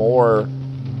camp more,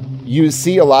 you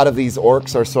see a lot of these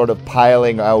orcs are sort of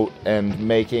piling out and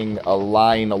making a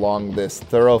line along this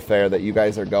thoroughfare that you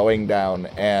guys are going down.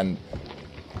 And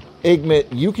Igmit,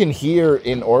 you can hear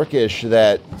in Orcish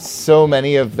that so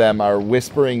many of them are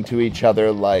whispering to each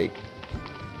other like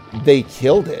they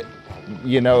killed it.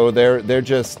 They're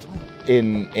just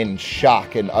in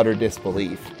shock and utter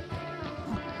disbelief.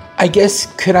 I guess,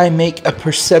 could I make a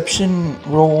perception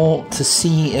roll to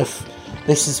see if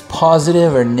this is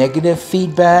positive or negative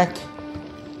feedback?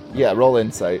 Yeah, roll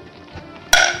insight.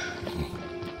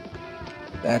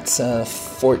 That's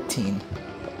 14.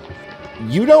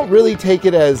 you don't really take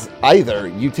it as either.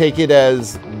 You take it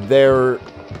as they're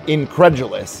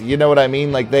incredulous. You know what I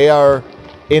mean? Like, they are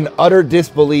in utter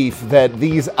disbelief that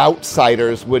these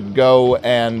outsiders would go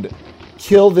and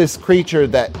kill this creature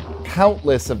that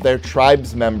countless of their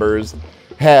tribe's members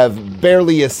have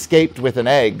barely escaped with an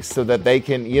egg so that they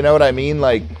can, you know what I mean?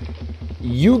 Like,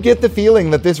 you get the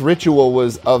feeling that this ritual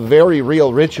was a very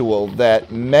real ritual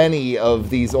that many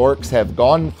of these orcs have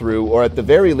gone through, or at the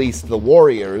very least, the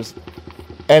warriors.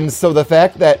 And so the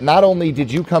fact that not only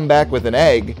did you come back with an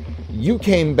egg, you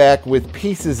came back with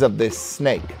pieces of this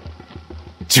snake.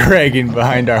 Dragging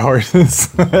behind our horses.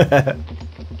 All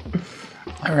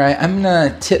right, I'm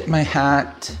gonna tip my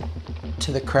hat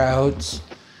to the crowds.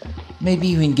 Maybe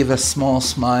even give a small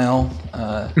smile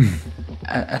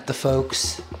at the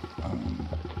folks.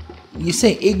 You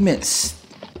say Igmit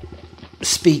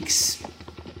speaks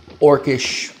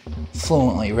Orcish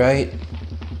fluently, right?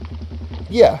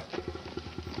 Yeah.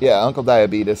 Yeah, Uncle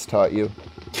Diabetes taught you.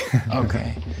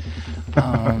 Okay.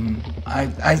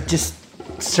 I just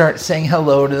start saying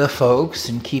hello to the folks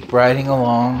and keep riding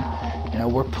along. You know,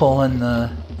 we're pulling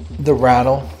the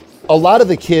rattle. A lot of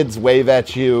the kids wave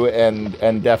at you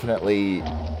and definitely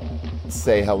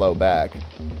say hello back.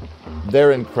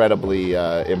 They're incredibly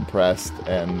impressed,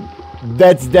 and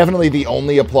that's definitely the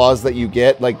only applause that you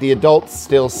get. Like, the adults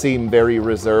still seem very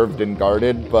reserved and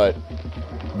guarded, but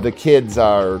the kids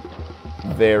are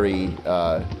very,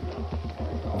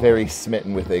 very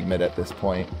smitten with Igmit at this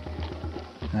point.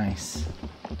 Nice.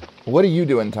 What are you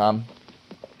doing, Tom?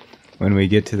 When we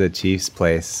get to the chief's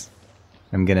place,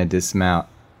 I'm going to dismount.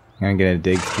 I'm going to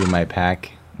dig through my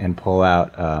pack and pull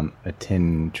out a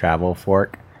tin travel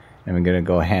fork. And I'm going to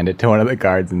go hand it to one of the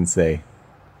guards and say,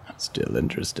 "Still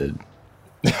interested?"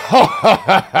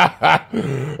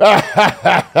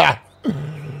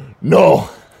 No.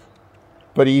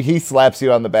 But he slaps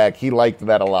you on the back. He liked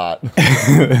that a lot.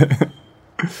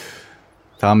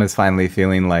 Tom is finally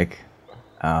feeling like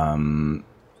one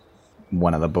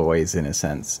of the boys in a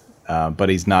sense. But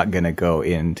he's not going to go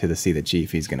in to see the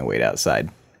chief. He's going to wait outside.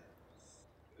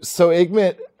 So,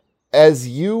 Igmit, as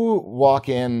you walk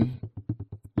in,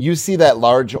 you see that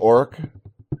large orc,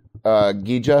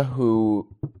 Gija, who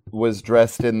was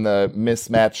dressed in the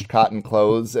mismatched cotton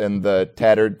clothes and the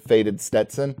tattered, faded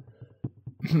Stetson.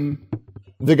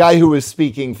 The guy who was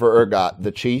speaking for Urgot,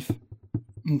 the chief.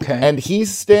 Okay. And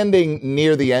he's standing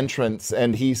near the entrance,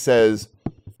 and he says,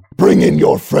 "Bring in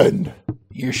your friend.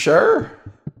 You're sure?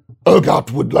 Urgot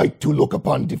would like to look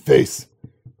upon the face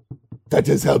that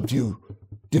has helped you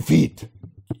defeat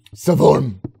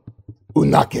Savorm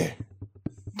Unake."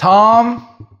 Tom,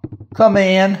 come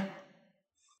in.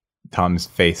 Tom's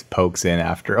face pokes in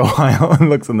after a while and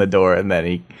looks on the door, and then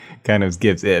he kind of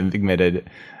gives it an admitted,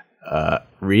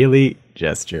 really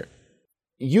gesture.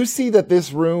 You see that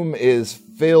this room is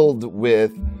filled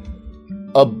with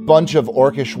a bunch of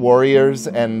orcish warriors,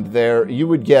 and there, you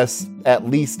would guess, at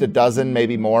least a dozen,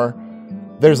 maybe more.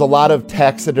 There's a lot of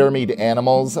taxidermied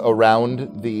animals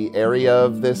around the area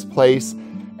of this place.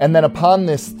 And then upon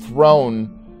this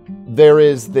throne, there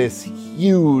is this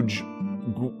huge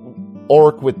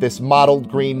orc with this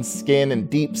mottled green skin and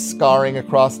deep scarring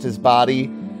across his body.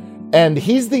 And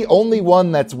he's the only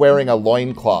one that's wearing a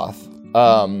loincloth.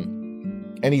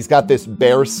 And he's got this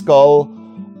bear skull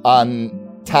on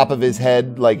top of his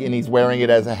head, and he's wearing it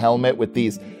as a helmet with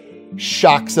these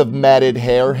shocks of matted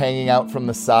hair hanging out from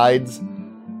the sides.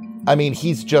 I mean,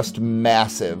 he's just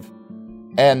massive.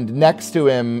 And next to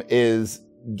him is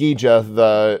Gija,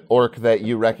 the orc that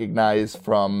you recognize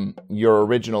from your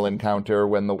original encounter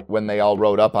when they all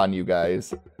rode up on you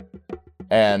guys.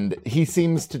 And he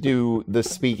seems to do the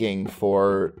speaking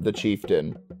for the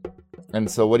chieftain. And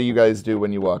so what do you guys do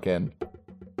when you walk in?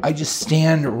 I just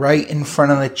stand right in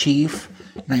front of the chief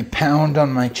and I pound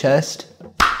on my chest.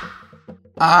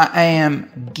 I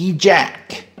am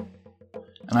Gijak.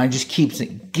 And I just keep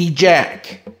saying,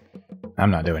 Gijak. I'm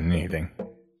not doing anything.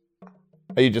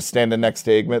 Are you just standing next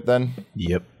to Igmit then?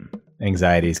 Yep.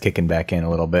 Anxiety's kicking back in a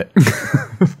little bit.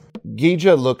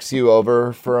 Gija looks you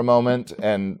over for a moment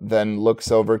and then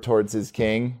looks over towards his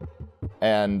king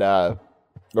and,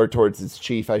 or towards his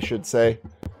chief, I should say.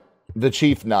 The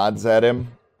chief nods at him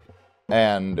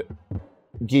and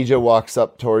Gija walks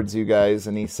up towards you guys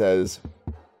and he says,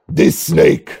 "This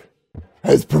snake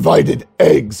has provided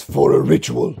eggs for a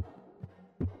ritual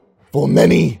for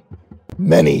many,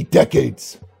 many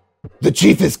decades. The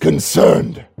chief is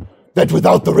concerned that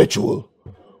without the ritual,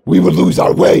 we will lose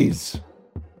our ways.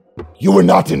 You were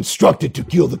not instructed to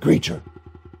kill the creature.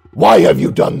 Why have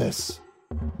you done this?"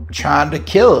 Tried to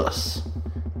kill us.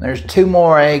 There's 2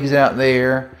 more eggs out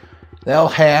there. They'll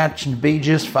hatch and be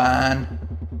just fine.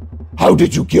 How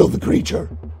did you kill the creature?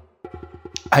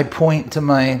 I point to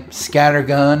my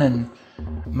scattergun and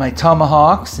my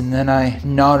tomahawks, and then I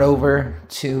nod over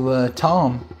to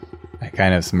Tom. I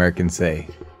kind of smirk and say,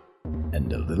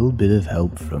 and a little bit of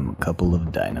help from a couple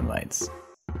of dynamites.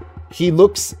 He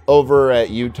looks over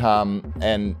at you, Tom,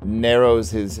 and narrows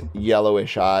his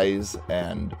yellowish eyes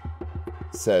and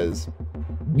says,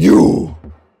 "You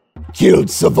killed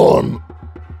Savorn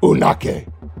Unake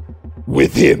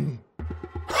with him.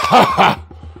 Ha ha!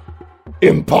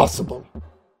 Impossible."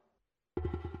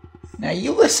 Now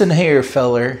you listen here,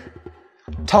 feller.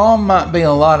 Tom might be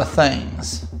a lot of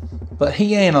things, but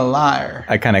he ain't a liar.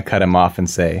 I kind of cut him off and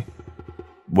say,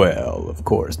 well, of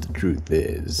course, the truth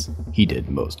is, he did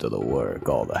most of the work,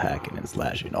 all the hacking and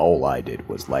slashing. All I did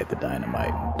was light the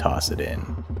dynamite and toss it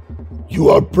in. You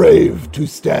are brave to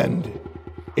stand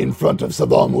in front of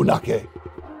Savorn Unake.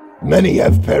 Many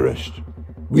have perished.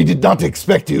 We did not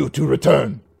expect you to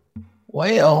return.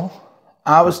 Well,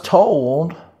 I was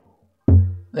told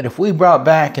that if we brought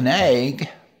back an egg,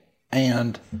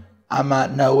 and I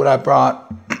might know what I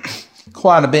brought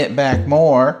quite a bit back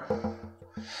more,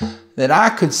 that I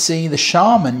could see the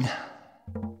shaman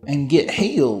and get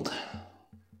healed.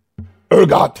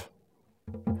 Urgot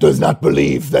does not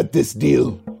believe that this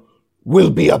deal will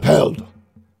be upheld.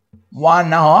 Why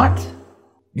not?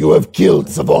 You have killed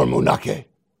Savorn Unake.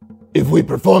 If we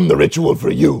perform the ritual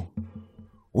for you,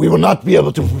 we will not be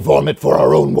able to perform it for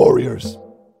our own warriors.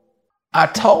 I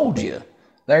told you,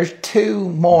 there's 2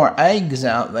 more eggs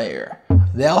out there.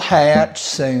 They'll hatch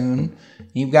soon.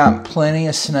 You've got plenty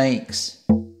of snakes.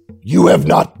 You have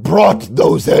not brought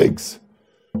those eggs.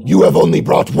 You have only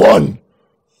brought 1.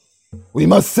 We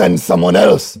must send someone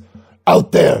else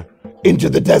out there into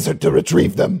the desert to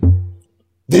retrieve them.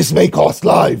 This may cost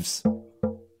lives.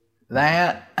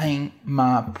 That ain't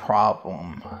my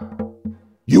problem.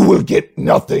 You will get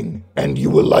nothing, and you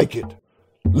will like it.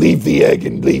 Leave the egg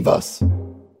and leave us.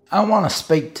 I want to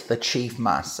speak to the chief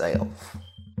myself.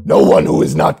 No one who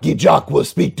is not Gijak will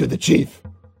speak to the chief.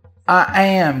 I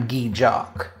am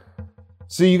Gijak.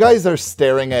 So you guys are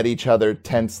staring at each other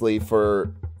tensely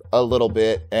for a little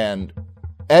bit, and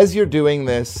as you're doing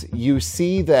this, you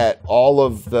see that all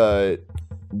of the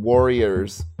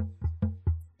warriors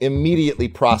immediately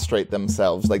prostrate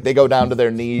themselves. Like, they go down to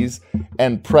their knees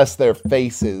and press their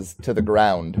faces to the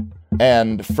ground.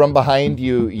 And from behind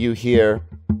you, you hear,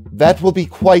 "That will be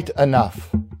quite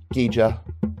enough, Gija."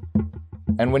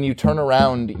 And when you turn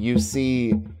around, you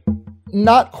see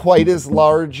not quite as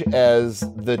large as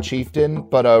the chieftain,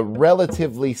 but a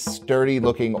relatively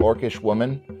sturdy-looking orcish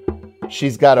woman.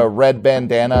 She's got a red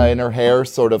bandana in her hair,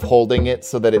 sort of holding it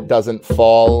so that it doesn't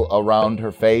fall around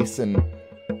her face,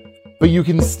 but you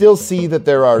can still see that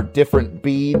there are different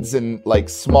beads and like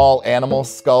small animal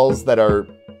skulls that are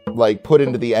like put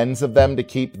into the ends of them to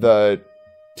keep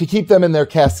them in their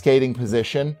cascading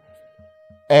position.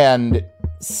 And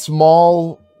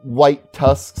small white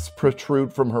tusks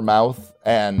protrude from her mouth,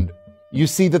 and you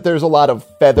see that there's a lot of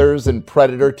feathers and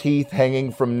predator teeth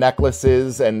hanging from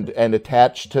necklaces and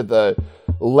attached to the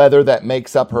leather that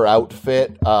makes up her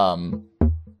outfit.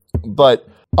 But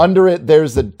under it,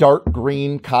 there's a dark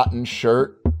green cotton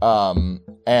shirt,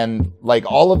 and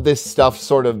like all of this stuff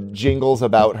sort of jingles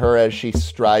about her as she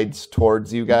strides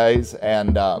towards you guys.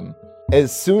 And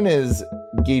as soon as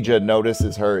Gija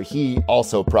notices her, he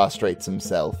also prostrates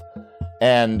himself.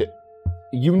 And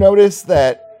you notice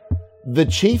that the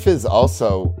chief is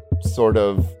also sort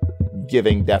of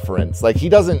giving deference. Like, he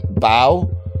doesn't bow,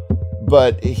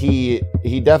 but he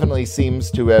definitely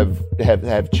seems to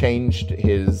have changed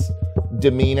his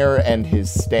demeanor and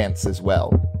his stance as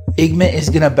well. Igmit is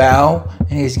going to bow,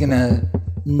 and he's going to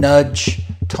nudge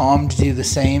Tom to do the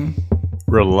same.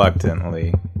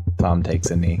 Reluctantly, Tom takes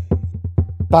a knee.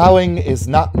 Bowing is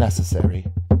not necessary.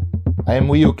 I am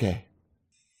Wiyuke.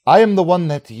 I am the one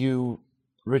that you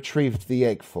retrieved the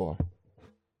egg for.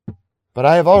 But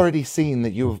I have already seen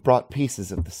that you have brought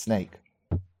pieces of the snake.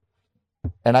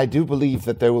 And I do believe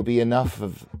that there will be enough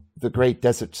of the great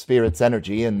desert spirit's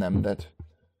energy in them that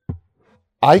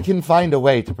I can find a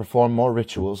way to perform more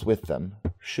rituals with them,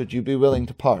 should you be willing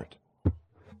to part.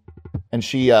 And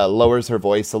she lowers her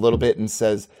voice a little bit and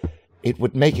says, "It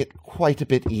would make it quite a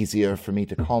bit easier for me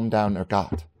to calm down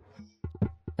Urgot."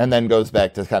 And then goes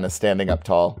back to kind of standing up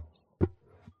tall.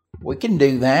 We can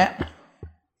do that.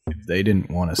 If they didn't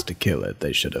want us to kill it,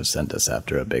 they should have sent us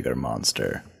after a bigger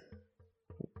monster.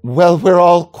 Well, we're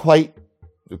all quite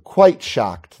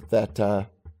shocked that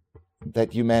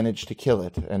you managed to kill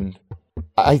it, and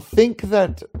I think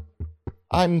that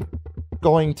I'm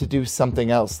going to do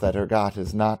something else that Urgot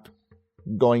is not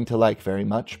going to like very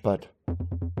much, but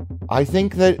I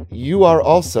think that you are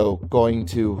also going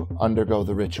to undergo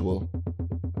the ritual,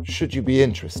 should you be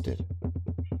interested.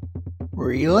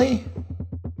 Really?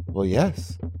 Well,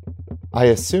 yes. I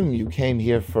assume you came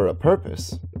here for a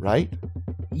purpose, right?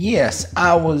 Yes,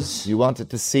 I was... You wanted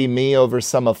to see me over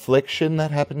some affliction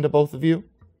that happened to both of you?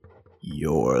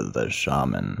 You're the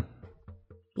shaman.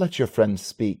 Let your friend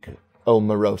speak, oh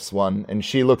morose one. And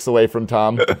she looks away from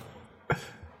Tom.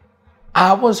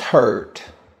 I was hurt.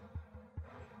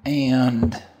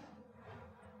 And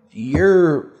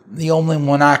you're the only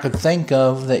one I could think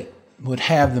of that would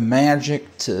have the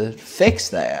magic to fix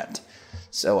that.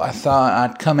 So I thought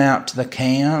I'd come out to the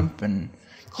camp and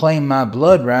claim my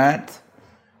blood right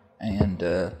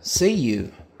and see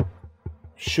you.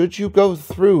 Should you go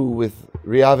through with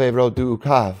Riavero du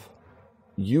Ukav,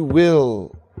 you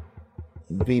will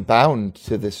be bound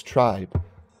to this tribe,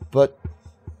 but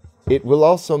it will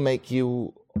also make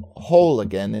you whole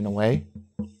again in a way.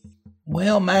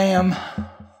 Well, ma'am,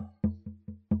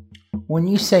 when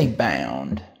you say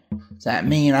bound, does that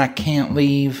mean I can't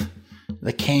leave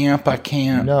the camp? I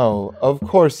can't... No, of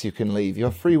course you can leave.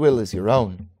 Your free will is your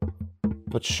own.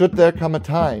 But should there come a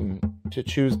time to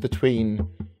choose between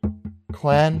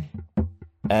clan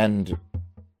and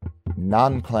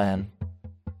non-clan,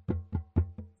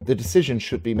 the decision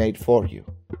should be made for you.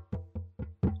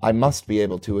 I must be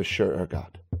able to assure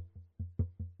Urgot,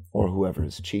 or whoever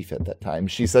is chief at that time.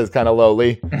 She says kind of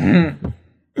lowly.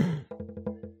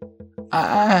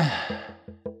 I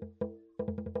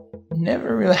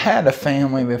never really had a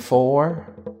family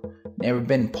before. Never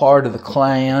been part of the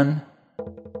clan.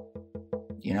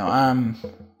 You know,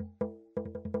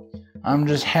 I'm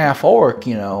just half orc,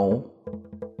 you know.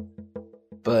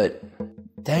 But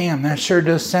damn, that sure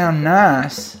does sound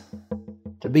nice.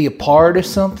 To be a part of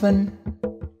something.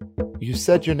 You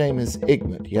said your name is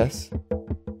Igmit, yes?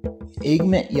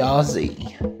 Igmit Yazi.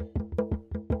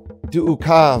 Du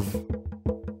Ukav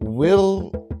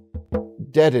will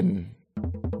deaden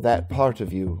that part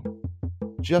of you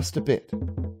just a bit.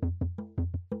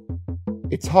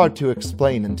 It's hard to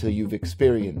explain until you've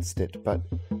experienced it, but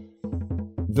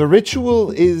the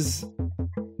ritual is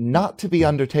not to be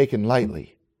undertaken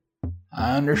lightly.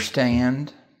 I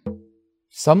understand.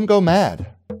 Some go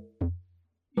mad.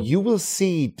 You will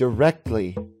see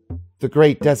directly the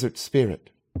great desert spirit,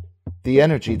 the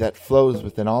energy that flows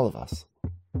within all of us.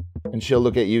 And she'll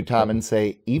look at you, Tom, and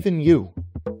say, even you.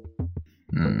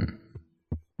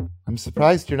 I'm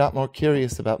surprised you're not more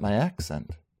curious about my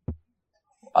accent.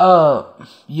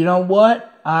 You know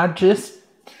what? I just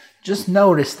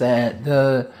noticed that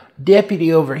the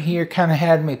deputy over here kind of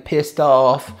had me pissed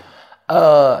off.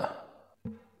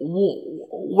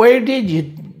 Where did you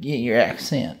get your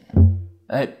accent?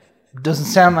 That doesn't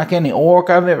sound like any orc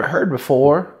I've ever heard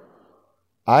before.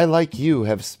 I, like you,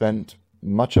 have spent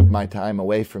much of my time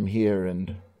away from here,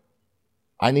 and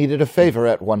I needed a favor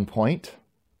at one point,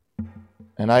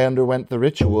 and I underwent the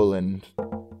ritual, and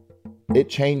it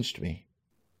changed me.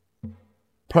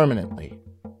 Permanently.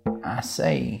 I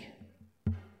see.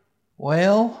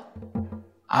 Well,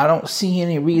 I don't see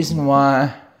any reason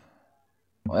why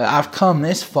I've come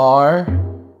this far,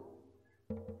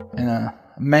 and a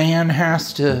man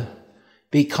has to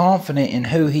be confident in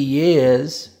who he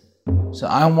is, so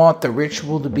I want the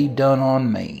ritual to be done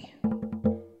on me.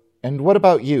 And what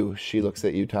about you? She looks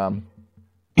at you, Tom.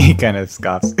 He kind of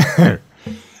scoffs.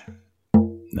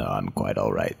 No, I'm quite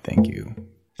all right, thank you.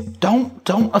 Don't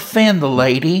offend the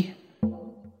lady.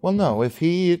 Well, no, if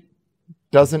he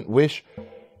doesn't wish...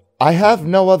 I have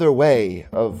no other way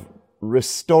of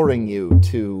restoring you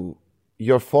to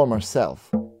your former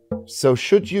self. So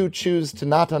should you choose to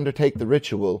not undertake the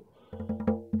ritual,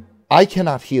 I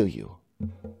cannot heal you.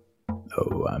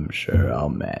 Oh, I'm sure I'll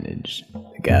manage.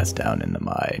 The gas down in the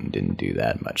mine didn't do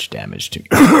that much damage to me.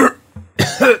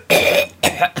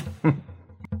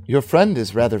 Your friend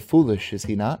is rather foolish, is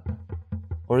he not?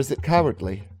 Or is it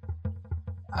cowardly?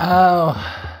 Oh,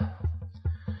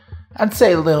 I'd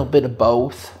say a little bit of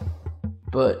both.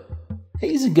 But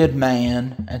he's a good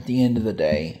man at the end of the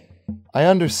day. I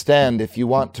understand if you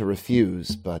want to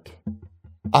refuse, but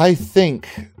I think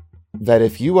that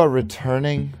if you are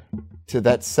returning to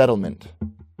that settlement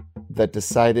that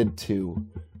decided to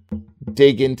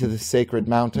dig into the sacred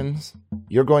mountains,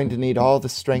 you're going to need all the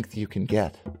strength you can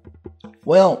get.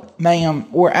 Well, ma'am,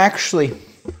 we're actually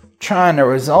trying to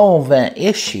resolve that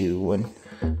issue, and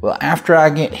well, after I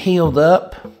get healed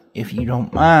up, if you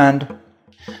don't mind,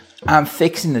 I'm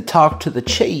fixing to talk to the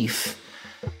chief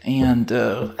and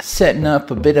setting up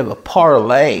a bit of a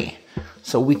parlay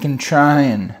so we can try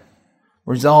and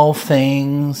resolve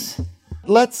things.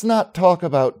 Let's not talk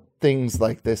about things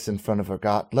like this in front of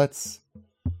Urgot.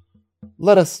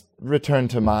 Let us return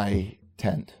to my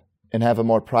tent and have a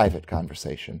more private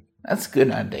conversation. That's a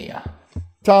good idea.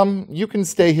 Tom, you can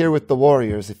stay here with the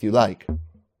warriors if you like.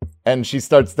 And she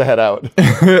starts to head out.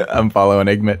 I'm following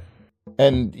Igmit.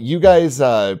 And you guys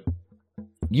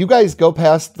go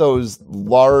past those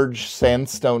large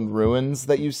sandstone ruins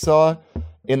that you saw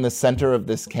in the center of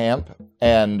this camp,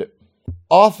 and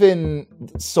off in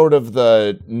sort of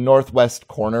the northwest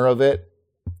corner of it,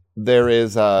 there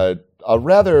is a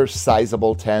rather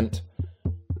sizable tent.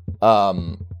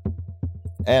 And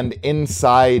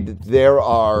inside there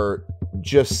are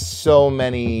just so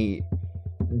many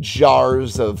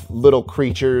jars of little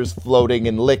creatures floating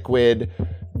in liquid.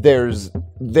 There's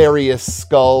various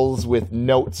skulls with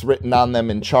notes written on them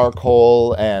in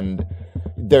charcoal, and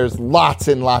there's lots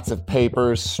and lots of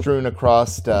papers strewn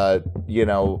across,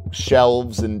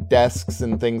 shelves and desks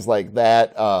and things like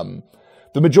that.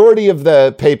 The majority of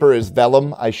the paper is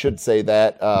vellum, I should say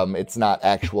that. It's not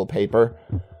actual paper.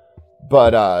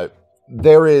 But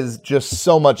there is just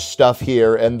so much stuff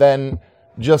here, and then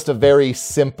just a very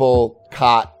simple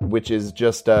cot, which is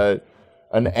just an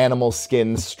animal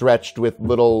skin stretched with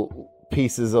little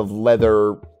pieces of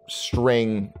leather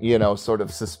string, sort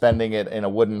of suspending it in a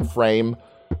wooden frame,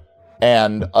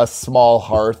 and a small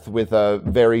hearth with a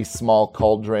very small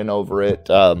cauldron over it.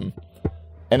 And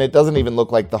it doesn't even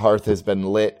look like the hearth has been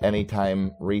lit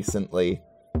anytime recently.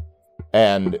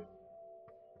 And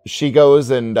she goes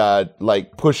and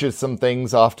pushes some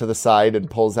things off to the side and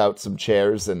pulls out some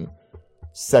chairs and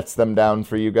sets them down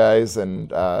for you guys, and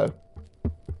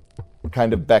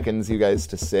kind of beckons you guys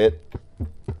to sit.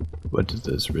 What does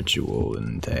this ritual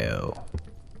entail?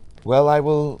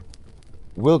 Well,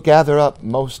 we'll gather up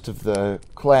most of the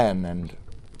clan, and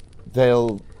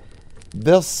they'll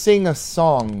sing a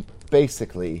song,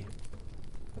 basically.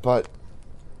 But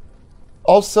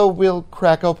also we'll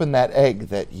crack open that egg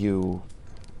that you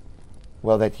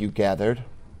gathered.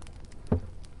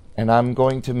 And I'm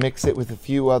going to mix it with a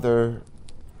few other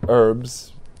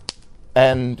herbs,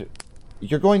 and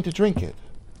you're going to drink it,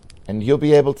 and you'll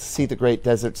be able to see the great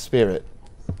desert spirit.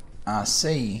 I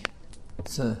see.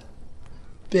 It's a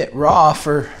bit raw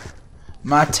for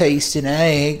my taste in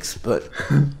eggs, but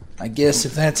I guess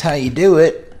if that's how you do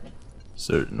it.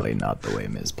 Certainly not the way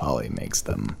Ms. Polly makes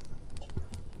them.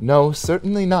 No,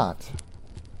 certainly not.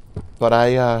 But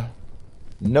I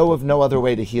know of no other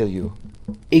way to heal you.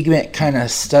 Igmit kind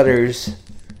of stutters.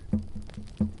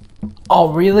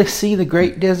 I'll really see the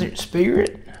great desert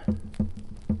spirit?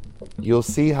 You'll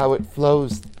see how it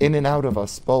flows in and out of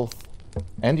us both,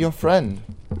 and your friend.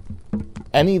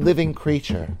 Any living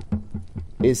creature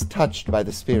is touched by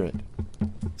the spirit.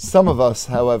 Some of us,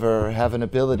 however, have an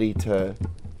ability to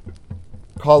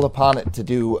call upon it to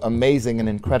do amazing and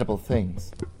incredible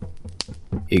things.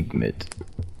 Igmit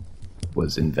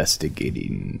was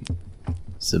investigating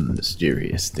some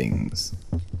mysterious things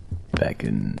back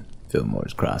in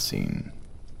Fillmore's Crossing,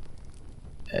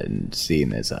 and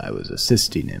seeing as I was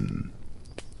assisting him,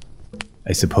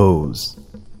 I suppose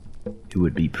it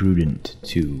would be prudent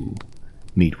to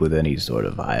meet with any sort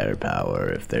of higher power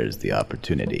if there's the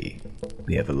opportunity.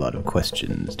 We have a lot of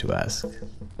questions to ask.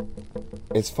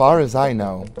 As far as I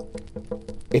know,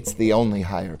 it's the only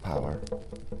higher power.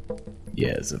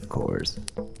 Yes, of course.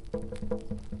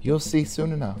 You'll see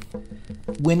soon enough.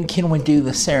 When can we do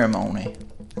the ceremony?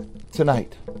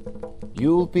 Tonight.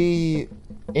 You'll be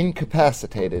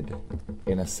incapacitated,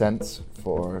 in a sense,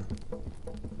 for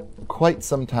quite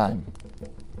some time.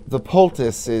 The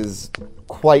poultice is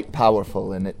quite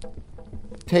powerful, and it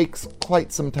takes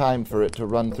quite some time for it to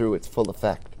run through its full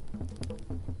effect.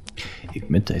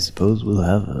 Igmit, I suppose we'll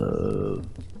have a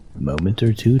moment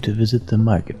or two to visit the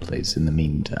marketplace in the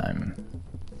meantime.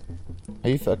 Are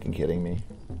you fucking kidding me?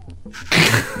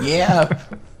 Yeah.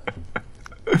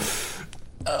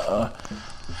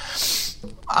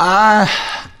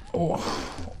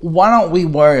 Why don't we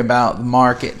worry about the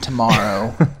market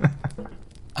tomorrow?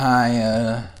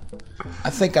 I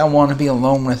think I want to be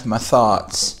alone with my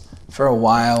thoughts for a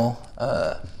while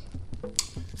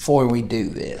before we do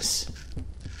this.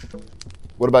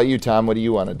 What about you, Tom? What do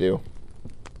you want to do?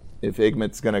 If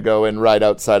Igmit's going to go and ride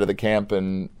outside of the camp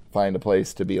and find a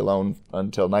place to be alone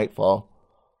until nightfall.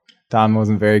 Tom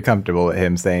wasn't very comfortable with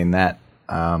him saying that.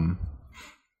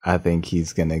 I think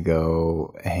he's going to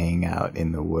go hang out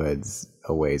in the woods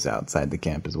a ways outside the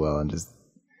camp as well, and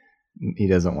he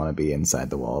doesn't want to be inside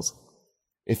the walls.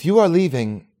 If you are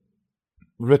leaving,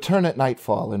 return at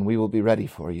nightfall and we will be ready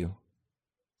for you.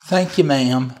 Thank you,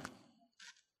 ma'am.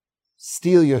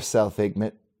 Steel yourself,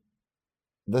 Igmit.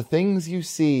 The things you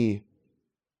see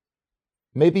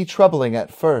May be troubling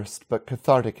at first, but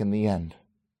cathartic in the end.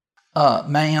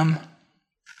 Ma'am,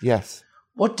 Yes.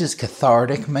 what does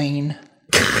cathartic mean?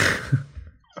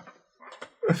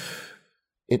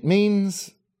 It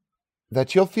means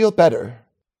that you'll feel better,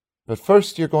 but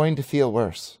first you're going to feel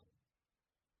worse.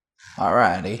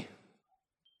 Alrighty.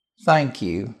 Thank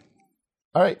you.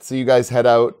 All right, so you guys head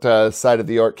out side of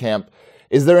the orc camp.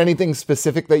 Is there anything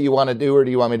specific that you want to do, or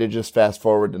do you want me to just fast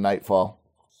forward to nightfall?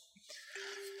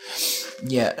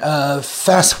 Yeah,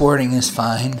 fast forwarding is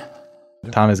fine.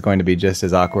 Tom is going to be just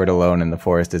as awkward alone in the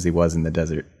forest as he was in the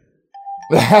desert.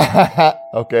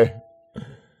 Okay.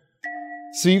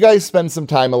 So you guys spend some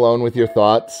time alone with your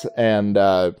thoughts, and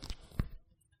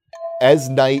as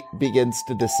night begins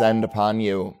to descend upon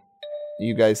you,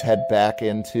 you guys head back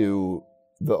into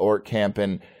the orc camp,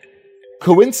 and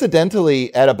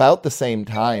coincidentally, at about the same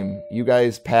time, you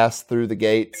guys pass through the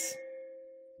gates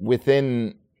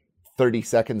within 30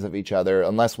 seconds of each other,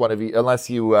 unless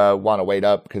you want to wait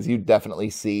up, because you definitely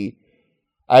see.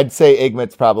 I'd say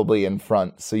Igmit's probably in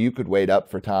front, so you could wait up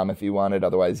for Tom if you wanted.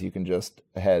 Otherwise, you can just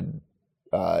head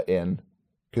in,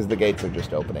 because the gates are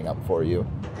just opening up for you.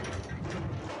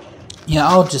 Yeah,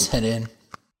 I'll just head in.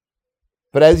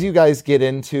 But as you guys get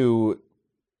into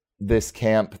this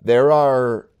camp, there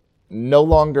are no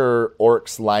longer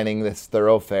orcs lining this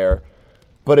thoroughfare,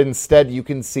 but instead you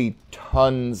can see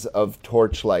tons of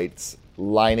torchlights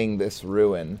lining this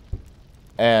ruin.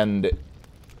 And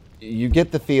you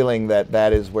get the feeling that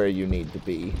that is where you need to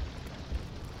be.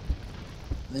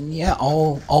 Then yeah,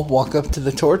 I'll walk up to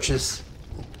the torches.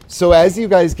 So as you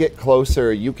guys get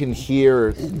closer, you can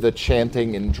hear the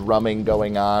chanting and drumming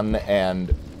going on,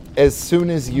 and as soon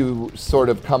as you sort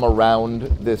of come around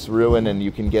this ruin and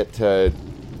you can get to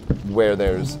where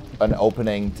there's an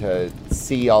opening to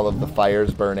see all of the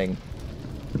fires burning,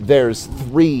 there's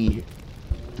 3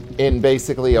 in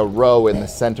basically a row in the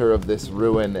center of this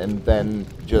ruin, and then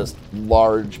just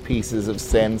large pieces of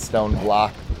sandstone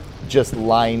block just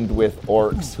lined with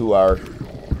orcs who are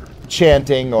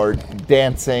chanting or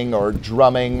dancing or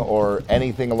drumming or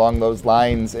anything along those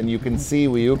lines. And you can see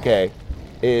Wiyuke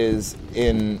is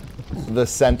in the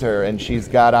center, and she's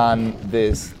got on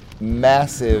this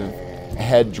massive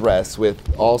headdress with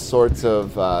all sorts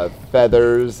of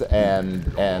feathers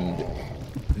and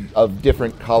of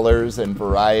different colors and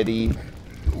variety,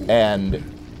 and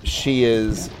she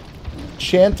is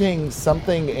chanting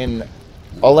something in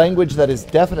a language that is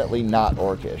definitely not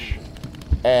Orcish,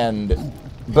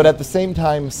 but at the same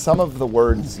time, some of the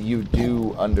words you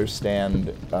do understand,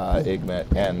 Igmit,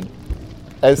 and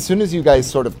as soon as you guys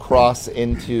sort of cross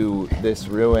into this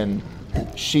ruin,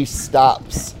 she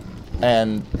stops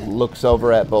and looks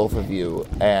over at both of you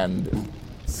and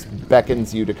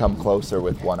beckons you to come closer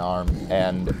with one arm.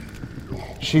 And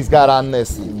she's got on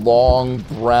this long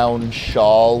brown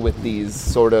shawl with these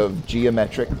sort of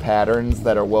geometric patterns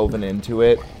that are woven into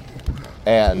it.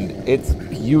 And it's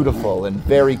beautiful and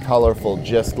very colorful,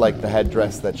 just like the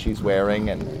headdress that she's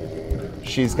wearing. And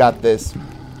she's got this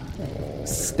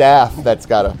staff that's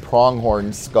got a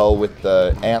pronghorn skull with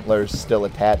the antlers still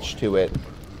attached to it,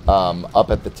 up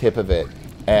at the tip of it.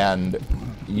 And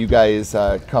you guys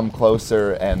come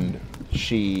closer, and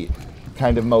she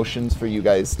kind of motions for you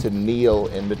guys to kneel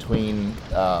in between.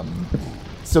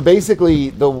 So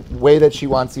basically, the way that she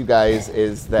wants you guys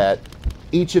is that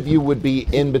each of you would be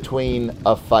in between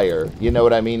a fire. You know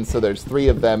what I mean? So there's 3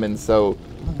 of them, and so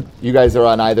you guys are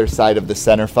on either side of the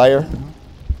center fire.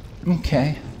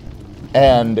 Okay.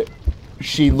 And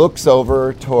she looks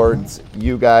over towards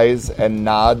you guys and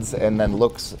nods, and then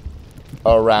looks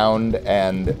around,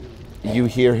 and you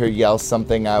hear her yell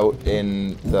something out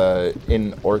in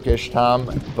Orcish, Tom,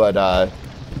 but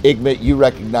Igmit, you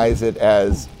recognize it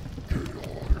as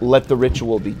 "Let the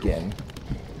ritual begin."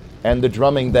 And the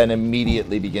drumming then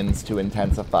immediately begins to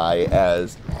intensify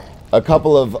as a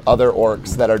couple of other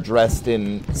orcs that are dressed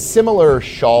in similar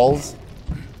shawls,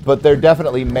 but they're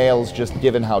definitely males just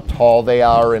given how tall they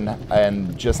are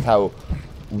and just how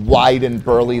wide and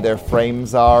burly their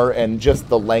frames are, and just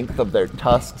the length of their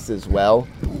tusks as well.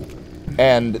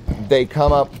 And they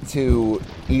come up to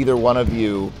either one of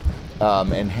you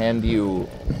and hand you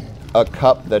a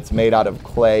cup that's made out of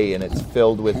clay, and it's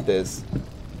filled with this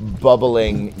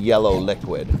bubbling yellow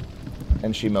liquid.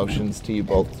 And she motions to you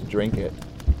both to drink it.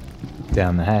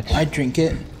 Down the hatch. I drink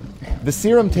it. The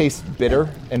serum tastes bitter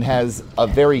and has a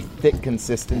very thick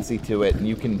consistency to it, and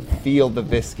you can feel the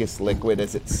viscous liquid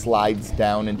as it slides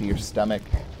down into your stomach.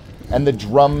 And the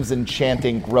drums and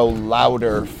chanting grow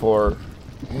louder for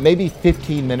maybe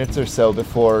 15 minutes or so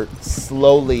before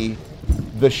slowly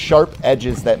the sharp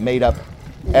edges that made up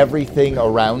everything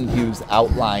around you's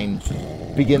outline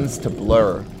begins to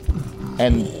blur,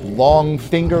 and long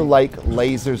finger-like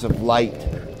lasers of light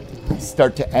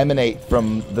start to emanate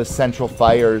from the central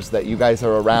fires that you guys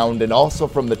are around, and also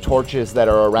from the torches that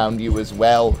are around you as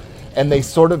well. And they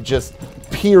sort of just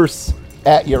pierce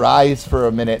at your eyes for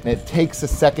a minute, and it takes a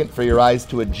second for your eyes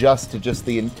to adjust to just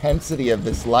the intensity of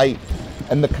this light.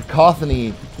 And the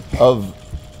cacophony of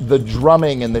the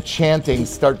drumming and the chanting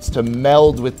starts to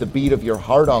meld with the beat of your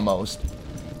heart almost.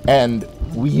 And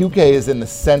Wiyuke is in the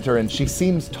center, and she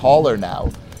seems taller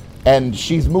now. And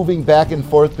she's moving back and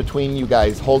forth between you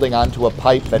guys, holding onto a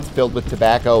pipe that's filled with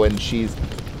tobacco, and she's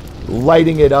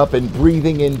lighting it up and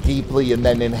breathing in deeply and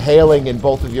then inhaling in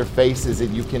both of your faces,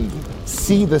 and you can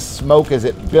see the smoke as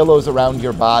it billows around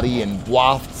your body and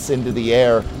wafts into the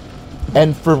air.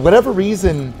 And for whatever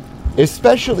reason,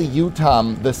 especially you,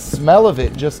 Tom, the smell of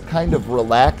it just kind of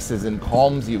relaxes and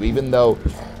calms you, even though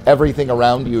everything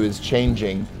around you is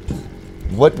changing.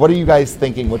 What are you guys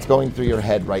thinking? What's going through your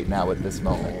head right now at this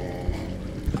moment?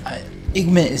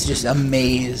 Igmit is just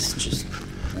amazed, just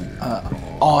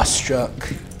awestruck,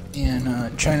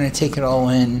 and trying to take it all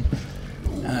in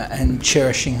and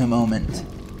cherishing the moment.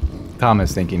 Tom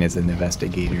is thinking as an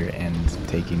investigator and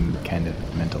taking kind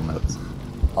of mental notes.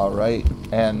 All right.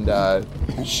 And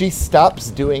she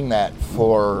stops doing that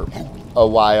for a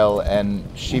while, and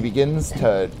she begins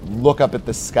to look up at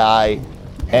the sky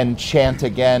and chant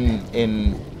again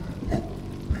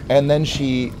and then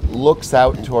she looks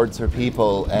out towards her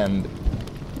people and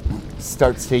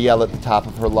starts to yell at the top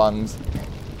of her lungs.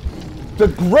 The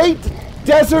great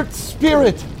desert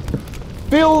spirit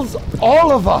fills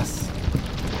all of us,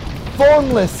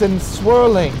 formless and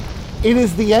swirling. It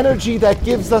is the energy that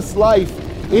gives us life.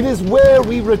 It is where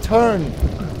we return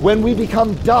when we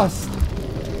become dust.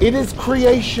 It is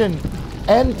creation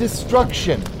and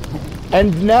destruction.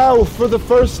 And now, for the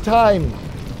first time,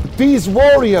 these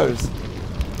warriors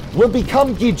will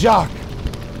become Gijak.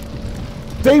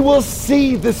 They will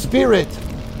see the spirit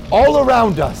all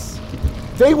around us.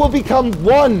 They will become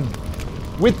one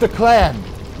with the clan.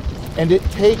 And it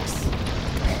takes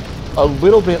a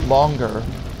little bit longer,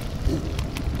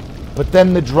 but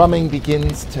then the drumming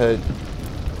begins to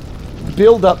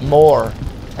build up more,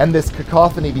 and this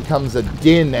cacophony becomes a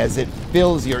din as it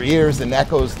fills your ears and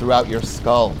echoes throughout your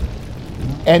skull.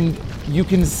 And you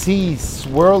can see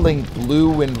swirling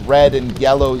blue and red and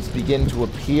yellows begin to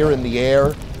appear in the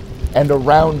air and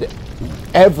around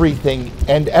everything,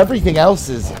 and everything else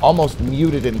is almost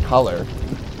muted in color.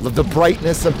 The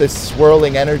brightness of this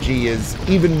swirling energy is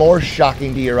even more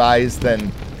shocking to your eyes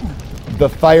than the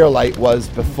firelight was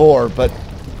before, but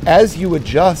as you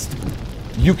adjust,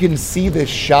 you can see this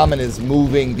shaman is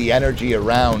moving the energy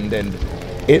around, and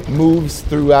it moves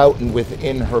throughout and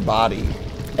within her body.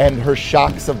 And her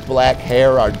shocks of black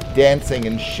hair are dancing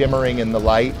and shimmering in the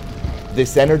light.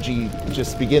 This energy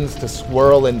just begins to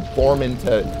swirl and form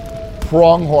into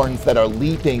pronghorns that are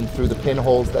leaping through the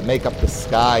pinholes that make up the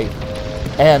sky.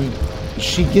 And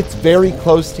she gets very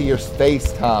close to your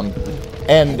face, Tom,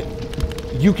 and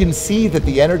you can see that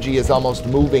the energy is almost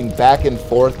moving back and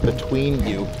forth between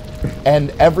you.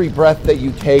 And every breath that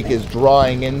you take is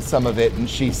drawing in some of it, and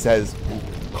she says,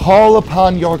 "Call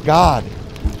upon your God.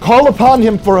 Call upon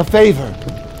him for a favor."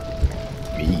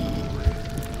 Me?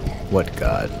 What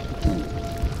God?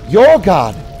 Your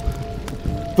God.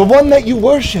 The one that you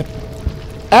worship.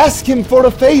 Ask him for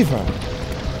a favor.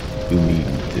 You mean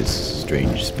this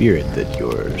strange spirit that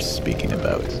you're speaking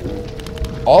about?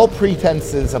 All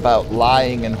pretenses about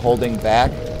lying and holding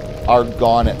back are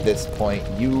gone at this point.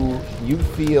 You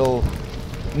feel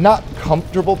not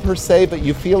comfortable per se, but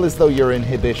you feel as though your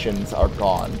inhibitions are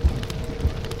gone.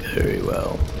 Very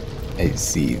well. I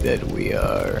see that we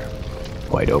are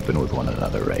quite open with one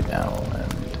another right now,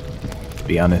 and to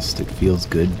be honest, it feels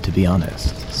good to be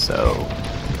honest, so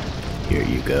here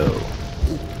you go.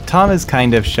 Tom is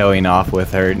kind of showing off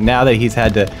with her now that he's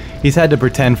had to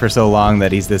pretend for so long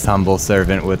that he's this humble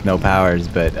servant with no powers,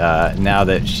 but now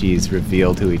that she's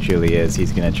revealed who he truly is,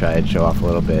 he's going to try and show off a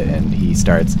little bit, and he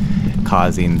starts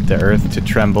causing the earth to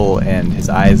tremble, and his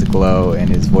eyes glow, and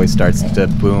his voice starts to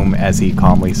boom as he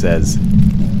calmly says,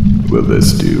 "Will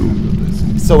this do?"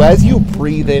 So as you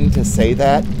breathe in to say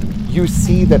that, you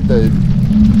see that the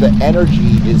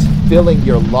energy is filling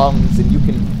your lungs, and you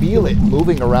can feel it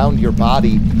moving around your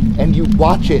body, and you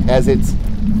watch it as it's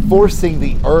forcing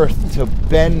the earth to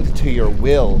bend to your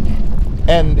will.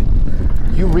 And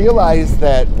you realize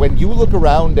that when you look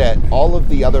around at all of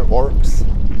the other orcs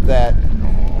that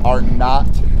are not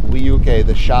Wiyuke,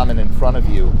 the shaman in front of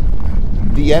you,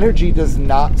 the energy does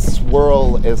not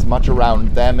swirl as much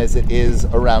around them as it is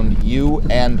around you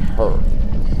and her.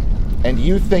 And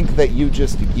you think that you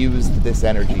just used this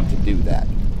energy to do that.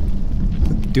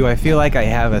 Do I feel like I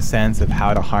have a sense of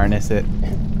how to harness it?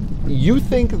 You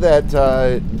think that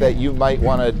that you might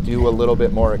want to do a little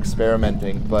bit more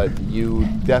experimenting, but you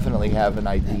definitely have an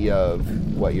idea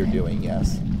of what you're doing,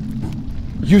 yes.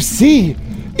 You see,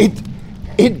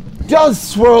 it does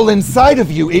swirl inside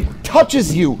of you. It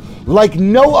touches you like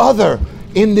no other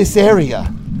in this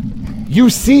area. You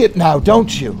see it now,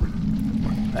 don't you?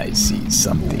 I see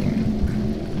something.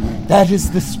 That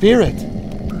is the spirit.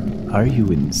 Are you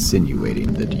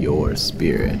insinuating that your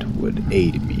spirit would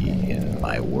aid me in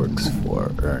my works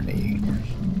for Ernie?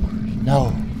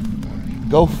 No.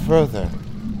 Go further.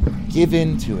 Give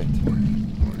in to it.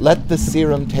 Let the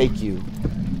serum take you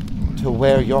to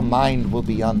where your mind will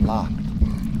be unlocked.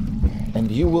 And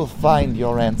you will find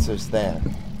your answers there.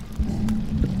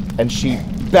 And she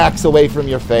backs away from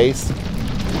your face,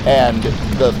 and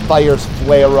the fires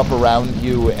flare up around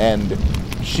you, and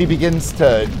she begins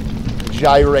to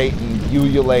gyrate and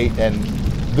ululate, and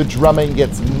the drumming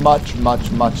gets much,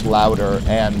 much, much louder.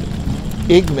 And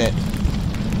Igmit,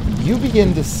 you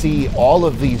begin to see all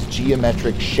of these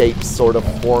geometric shapes sort of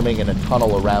forming in a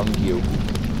tunnel around you.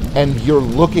 And you're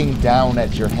looking down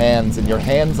at your hands, and your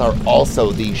hands are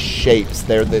also these shapes.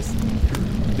 They're this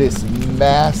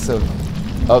mass of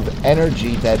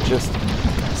energy that just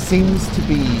seems to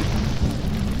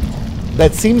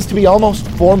be almost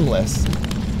formless.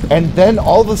 And then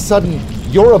all of a sudden,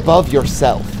 you're above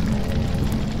yourself.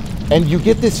 And you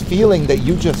get this feeling that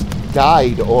you just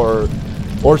died or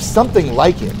something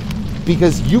like it.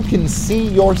 Because you can see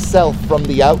yourself from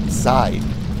the outside.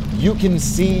 You can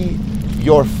see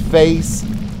your face.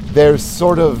 There's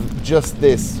sort of just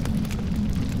this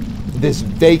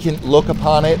vacant look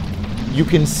upon it. You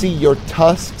can see your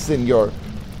tusks and your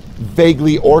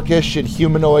vaguely orcish and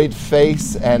humanoid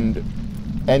face, and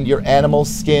your animal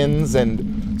skins,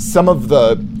 and some of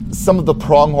the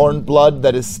pronghorn blood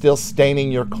that is still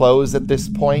staining your clothes at this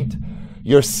point.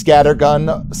 Your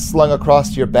scattergun slung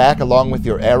across your back along with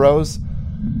your arrows.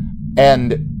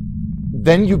 And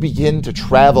then you begin to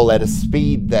travel at a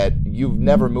speed that you've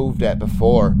never moved at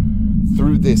before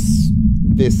through this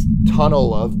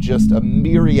tunnel of just a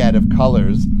myriad of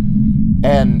colors.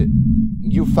 And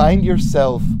you find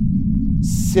yourself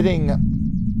sitting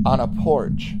on a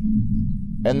porch,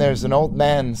 and there's an old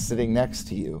man sitting next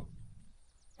to you.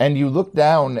 And you look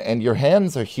down, and your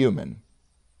hands are human.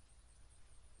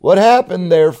 What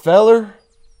happened there, feller?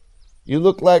 You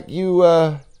look like you,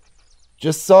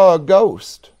 just saw a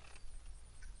ghost.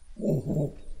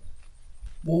 Where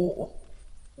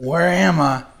am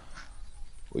I?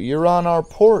 Well, you're on our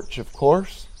porch, of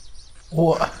course.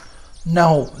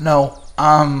 No.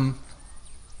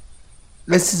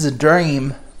 This is a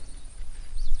dream.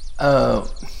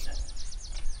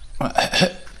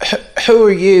 Who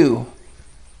are you?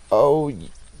 Oh,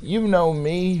 you know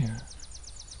me.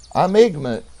 I'm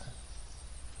Igmit.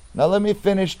 Now let me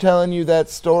finish telling you that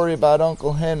story about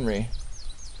Uncle Henry.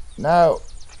 Now,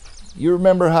 you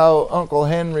remember how Uncle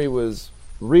Henry was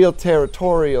real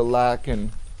territorial-like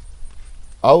and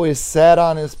always sat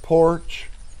on his porch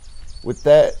with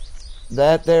that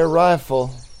there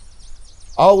rifle.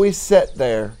 Always sat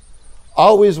there.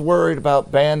 Always worried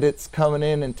about bandits coming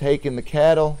in and taking the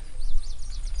cattle.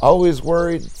 Always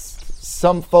worried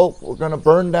some folk were going to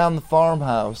burn down the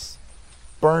farmhouse.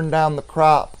 Burn down the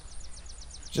crop.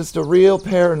 Just a real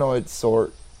paranoid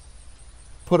sort.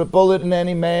 Put a bullet in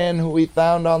any man who we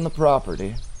found on the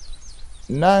property.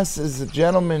 Nice as a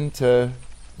gentleman to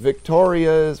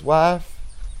Victoria, his wife.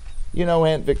 You know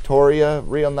Aunt Victoria,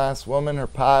 real nice woman. Her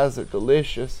pies are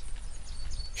delicious.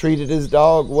 Treated his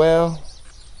dog well.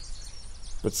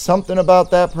 But something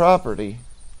about that property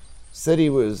said he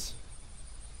was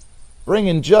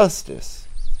bringing justice.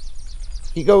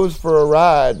 He goes for a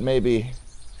ride maybe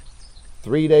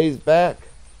 3 days back,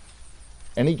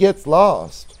 and he gets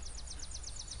lost,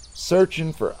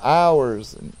 searching for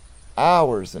hours and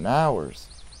hours and hours,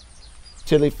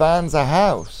 till he finds a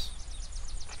house,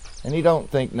 and he don't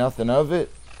think nothing of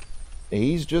it.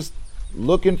 He's just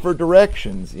looking for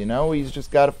directions, you know. He's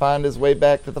just got to find his way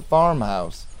back to the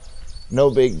farmhouse. No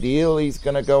big deal. He's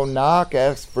gonna go knock,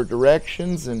 ask for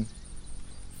directions, and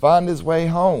find his way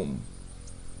home.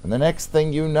 And the next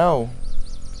thing you know,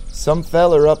 some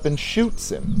feller up and shoots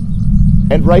him.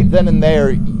 And right then and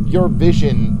there, your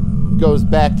vision goes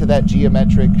back to that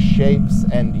geometric shapes,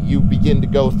 and you begin to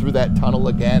go through that tunnel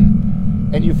again.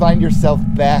 And you find yourself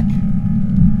back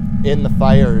in the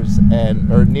fires,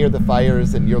 or near the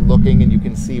fires, and you're looking, and you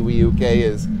can see Wiyuke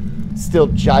is still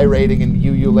gyrating and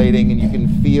ululating, and you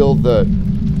can feel the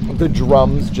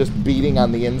drums just beating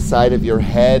on the inside of your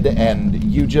head, and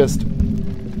you just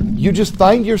you just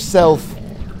find yourself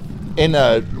in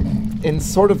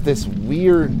sort of this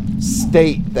weird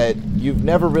state that you've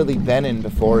never really been in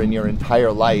before in your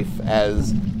entire life,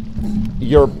 as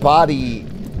your body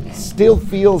still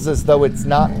feels as though it's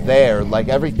not there, like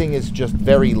everything is just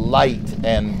very light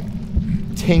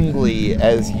and tingly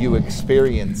as you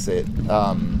experience it.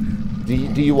 Do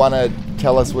you want to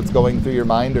tell us what's going through your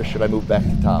mind, or should I move back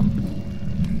to Tom?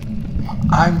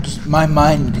 My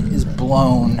mind is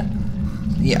blown.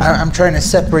 Yeah, I'm trying to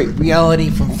separate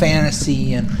reality from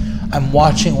fantasy, and I'm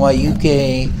watching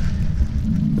Wayuke,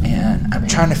 and I'm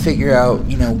trying to figure out,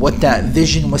 what that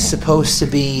vision was supposed to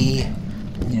be.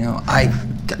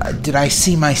 Did I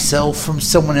see myself from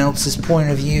someone else's point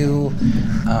of view?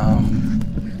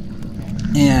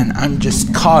 And I'm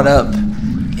just caught up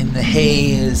in the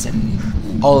haze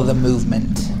and all of the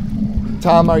movement.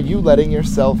 Tom, are you letting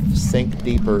yourself sink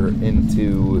deeper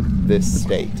into this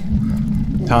state?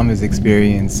 Tom is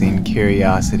experiencing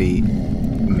curiosity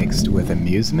mixed with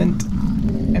amusement,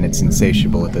 and it's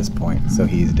insatiable at this point, so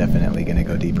he's definitely going to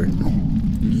go deeper.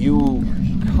 You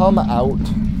come out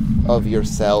of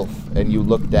yourself and you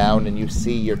look down and you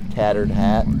see your tattered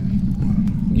hat,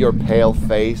 your pale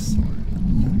face.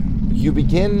 You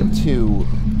begin to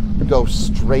go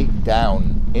straight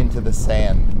down into the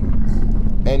sand,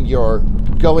 and you're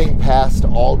going past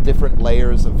all different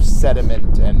layers of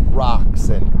sediment and rocks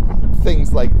and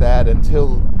things like that,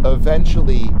 until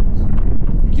eventually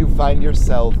you find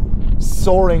yourself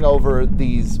soaring over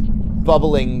these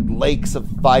bubbling lakes of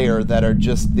fire that are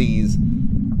just these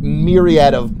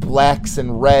myriad of blacks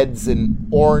and reds and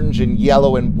orange and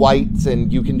yellow and whites,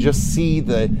 and you can just see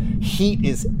the heat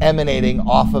is emanating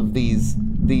off of these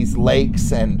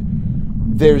lakes, and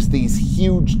there's these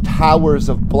huge towers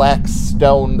of black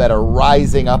stone that are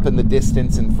rising up in the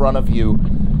distance in front of you,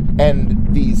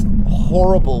 and these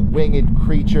horrible winged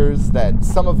creatures that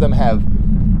some of them have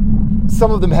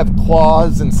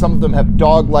claws, and some of them have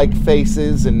dog-like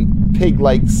faces and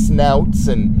pig-like snouts,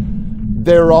 and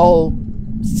they're all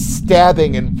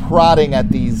stabbing and prodding at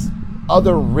these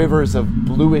other rivers of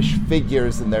bluish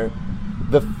figures, and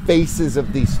the faces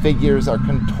of these figures are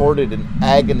contorted in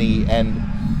agony, and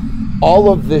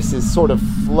all of this is sort of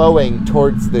flowing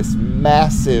towards this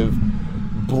massive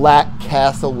black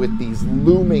castle with these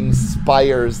looming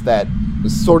spires that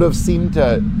sort of seem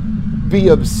to be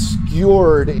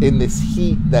obscured in this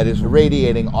heat that is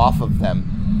radiating off of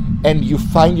them. And you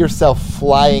find yourself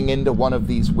flying into one of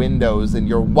these windows, and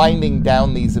you're winding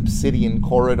down these obsidian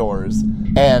corridors,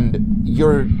 and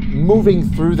you're moving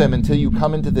through them until you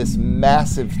come into this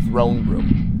massive throne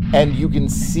room. And you can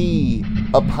see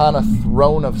upon a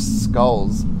throne of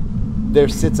skulls, there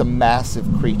sits a massive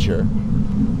creature.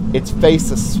 Its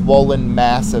face a swollen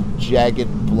mass of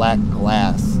jagged black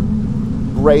glass.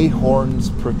 Gray horns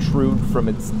protrude from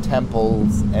its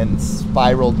temples and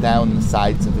spiral down the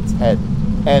sides of its head,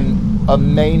 and a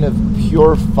mane of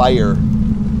pure fire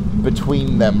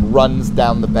between them runs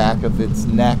down the back of its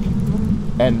neck,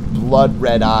 and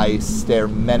blood-red eyes stare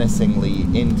menacingly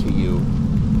into you.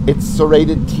 Its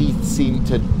serrated teeth seem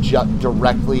to jut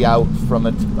directly out from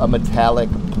a metallic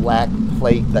black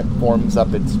plate that forms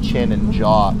up its chin and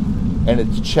jaw, and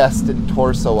its chest and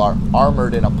torso are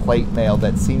armored in a plate mail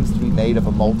that seems to be made of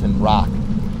a molten rock.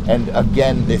 And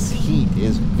again, this heat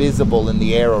is visible in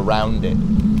the air around it.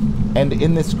 And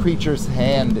in this creature's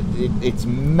hand, its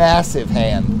massive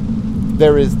hand,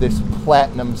 there is this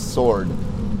platinum sword.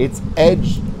 Its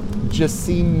edge just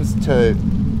seems to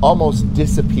almost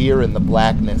disappear in the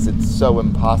blackness. It's so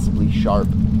impossibly sharp.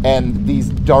 And these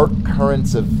dark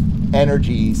currents of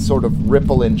energy sort of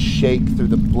ripple and shake through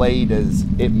the blade as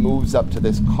it moves up to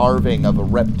this carving of a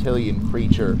reptilian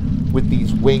creature with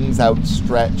these wings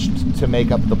outstretched to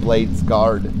make up the blade's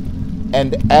guard.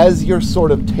 And as you're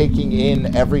sort of taking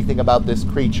in everything about this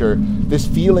creature, this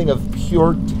feeling of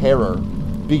pure terror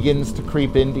begins to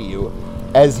creep into you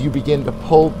as you begin to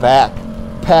pull back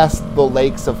past the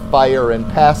lakes of fire and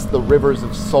past the rivers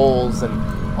of souls and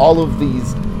all of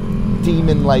these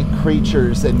demon-like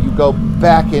creatures, and you go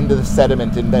back into the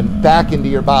sediment and then back into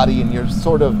your body, and you're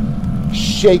sort of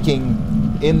shaking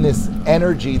in this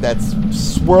energy that's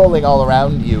swirling all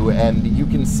around you, and you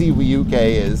can see Wayuke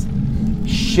is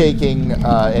shaking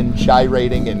and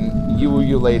gyrating and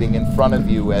ululating in front of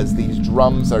you as these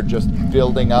drums are just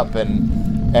building up and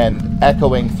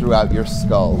echoing throughout your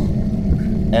skull.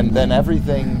 And then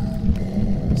everything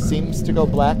seems to go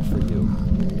black for you.